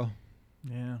 Flora.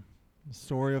 Yeah. The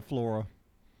story of Flora.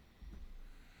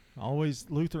 Always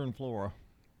Luther and Flora.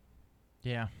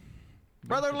 Yeah.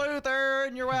 Brother Luther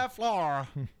and your wife Flora.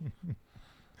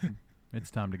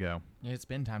 It's time to go. Yeah, it's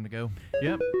been time to go.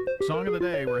 Yep. Song of the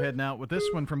day. We're heading out with this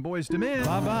one from Boyz II Men.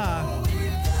 Bye-bye.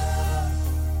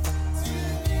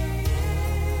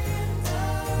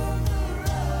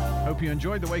 Hope you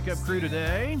enjoyed the Wake Up Crew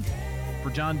today. For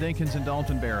John Dinkins and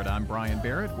Dalton Barrett, I'm Brian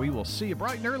Barrett. We will see you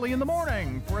bright and early in the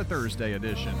morning for a Thursday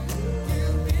edition.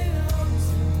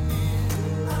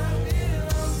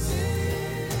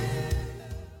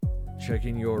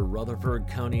 Checking your Rutherford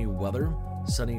County weather. Sunny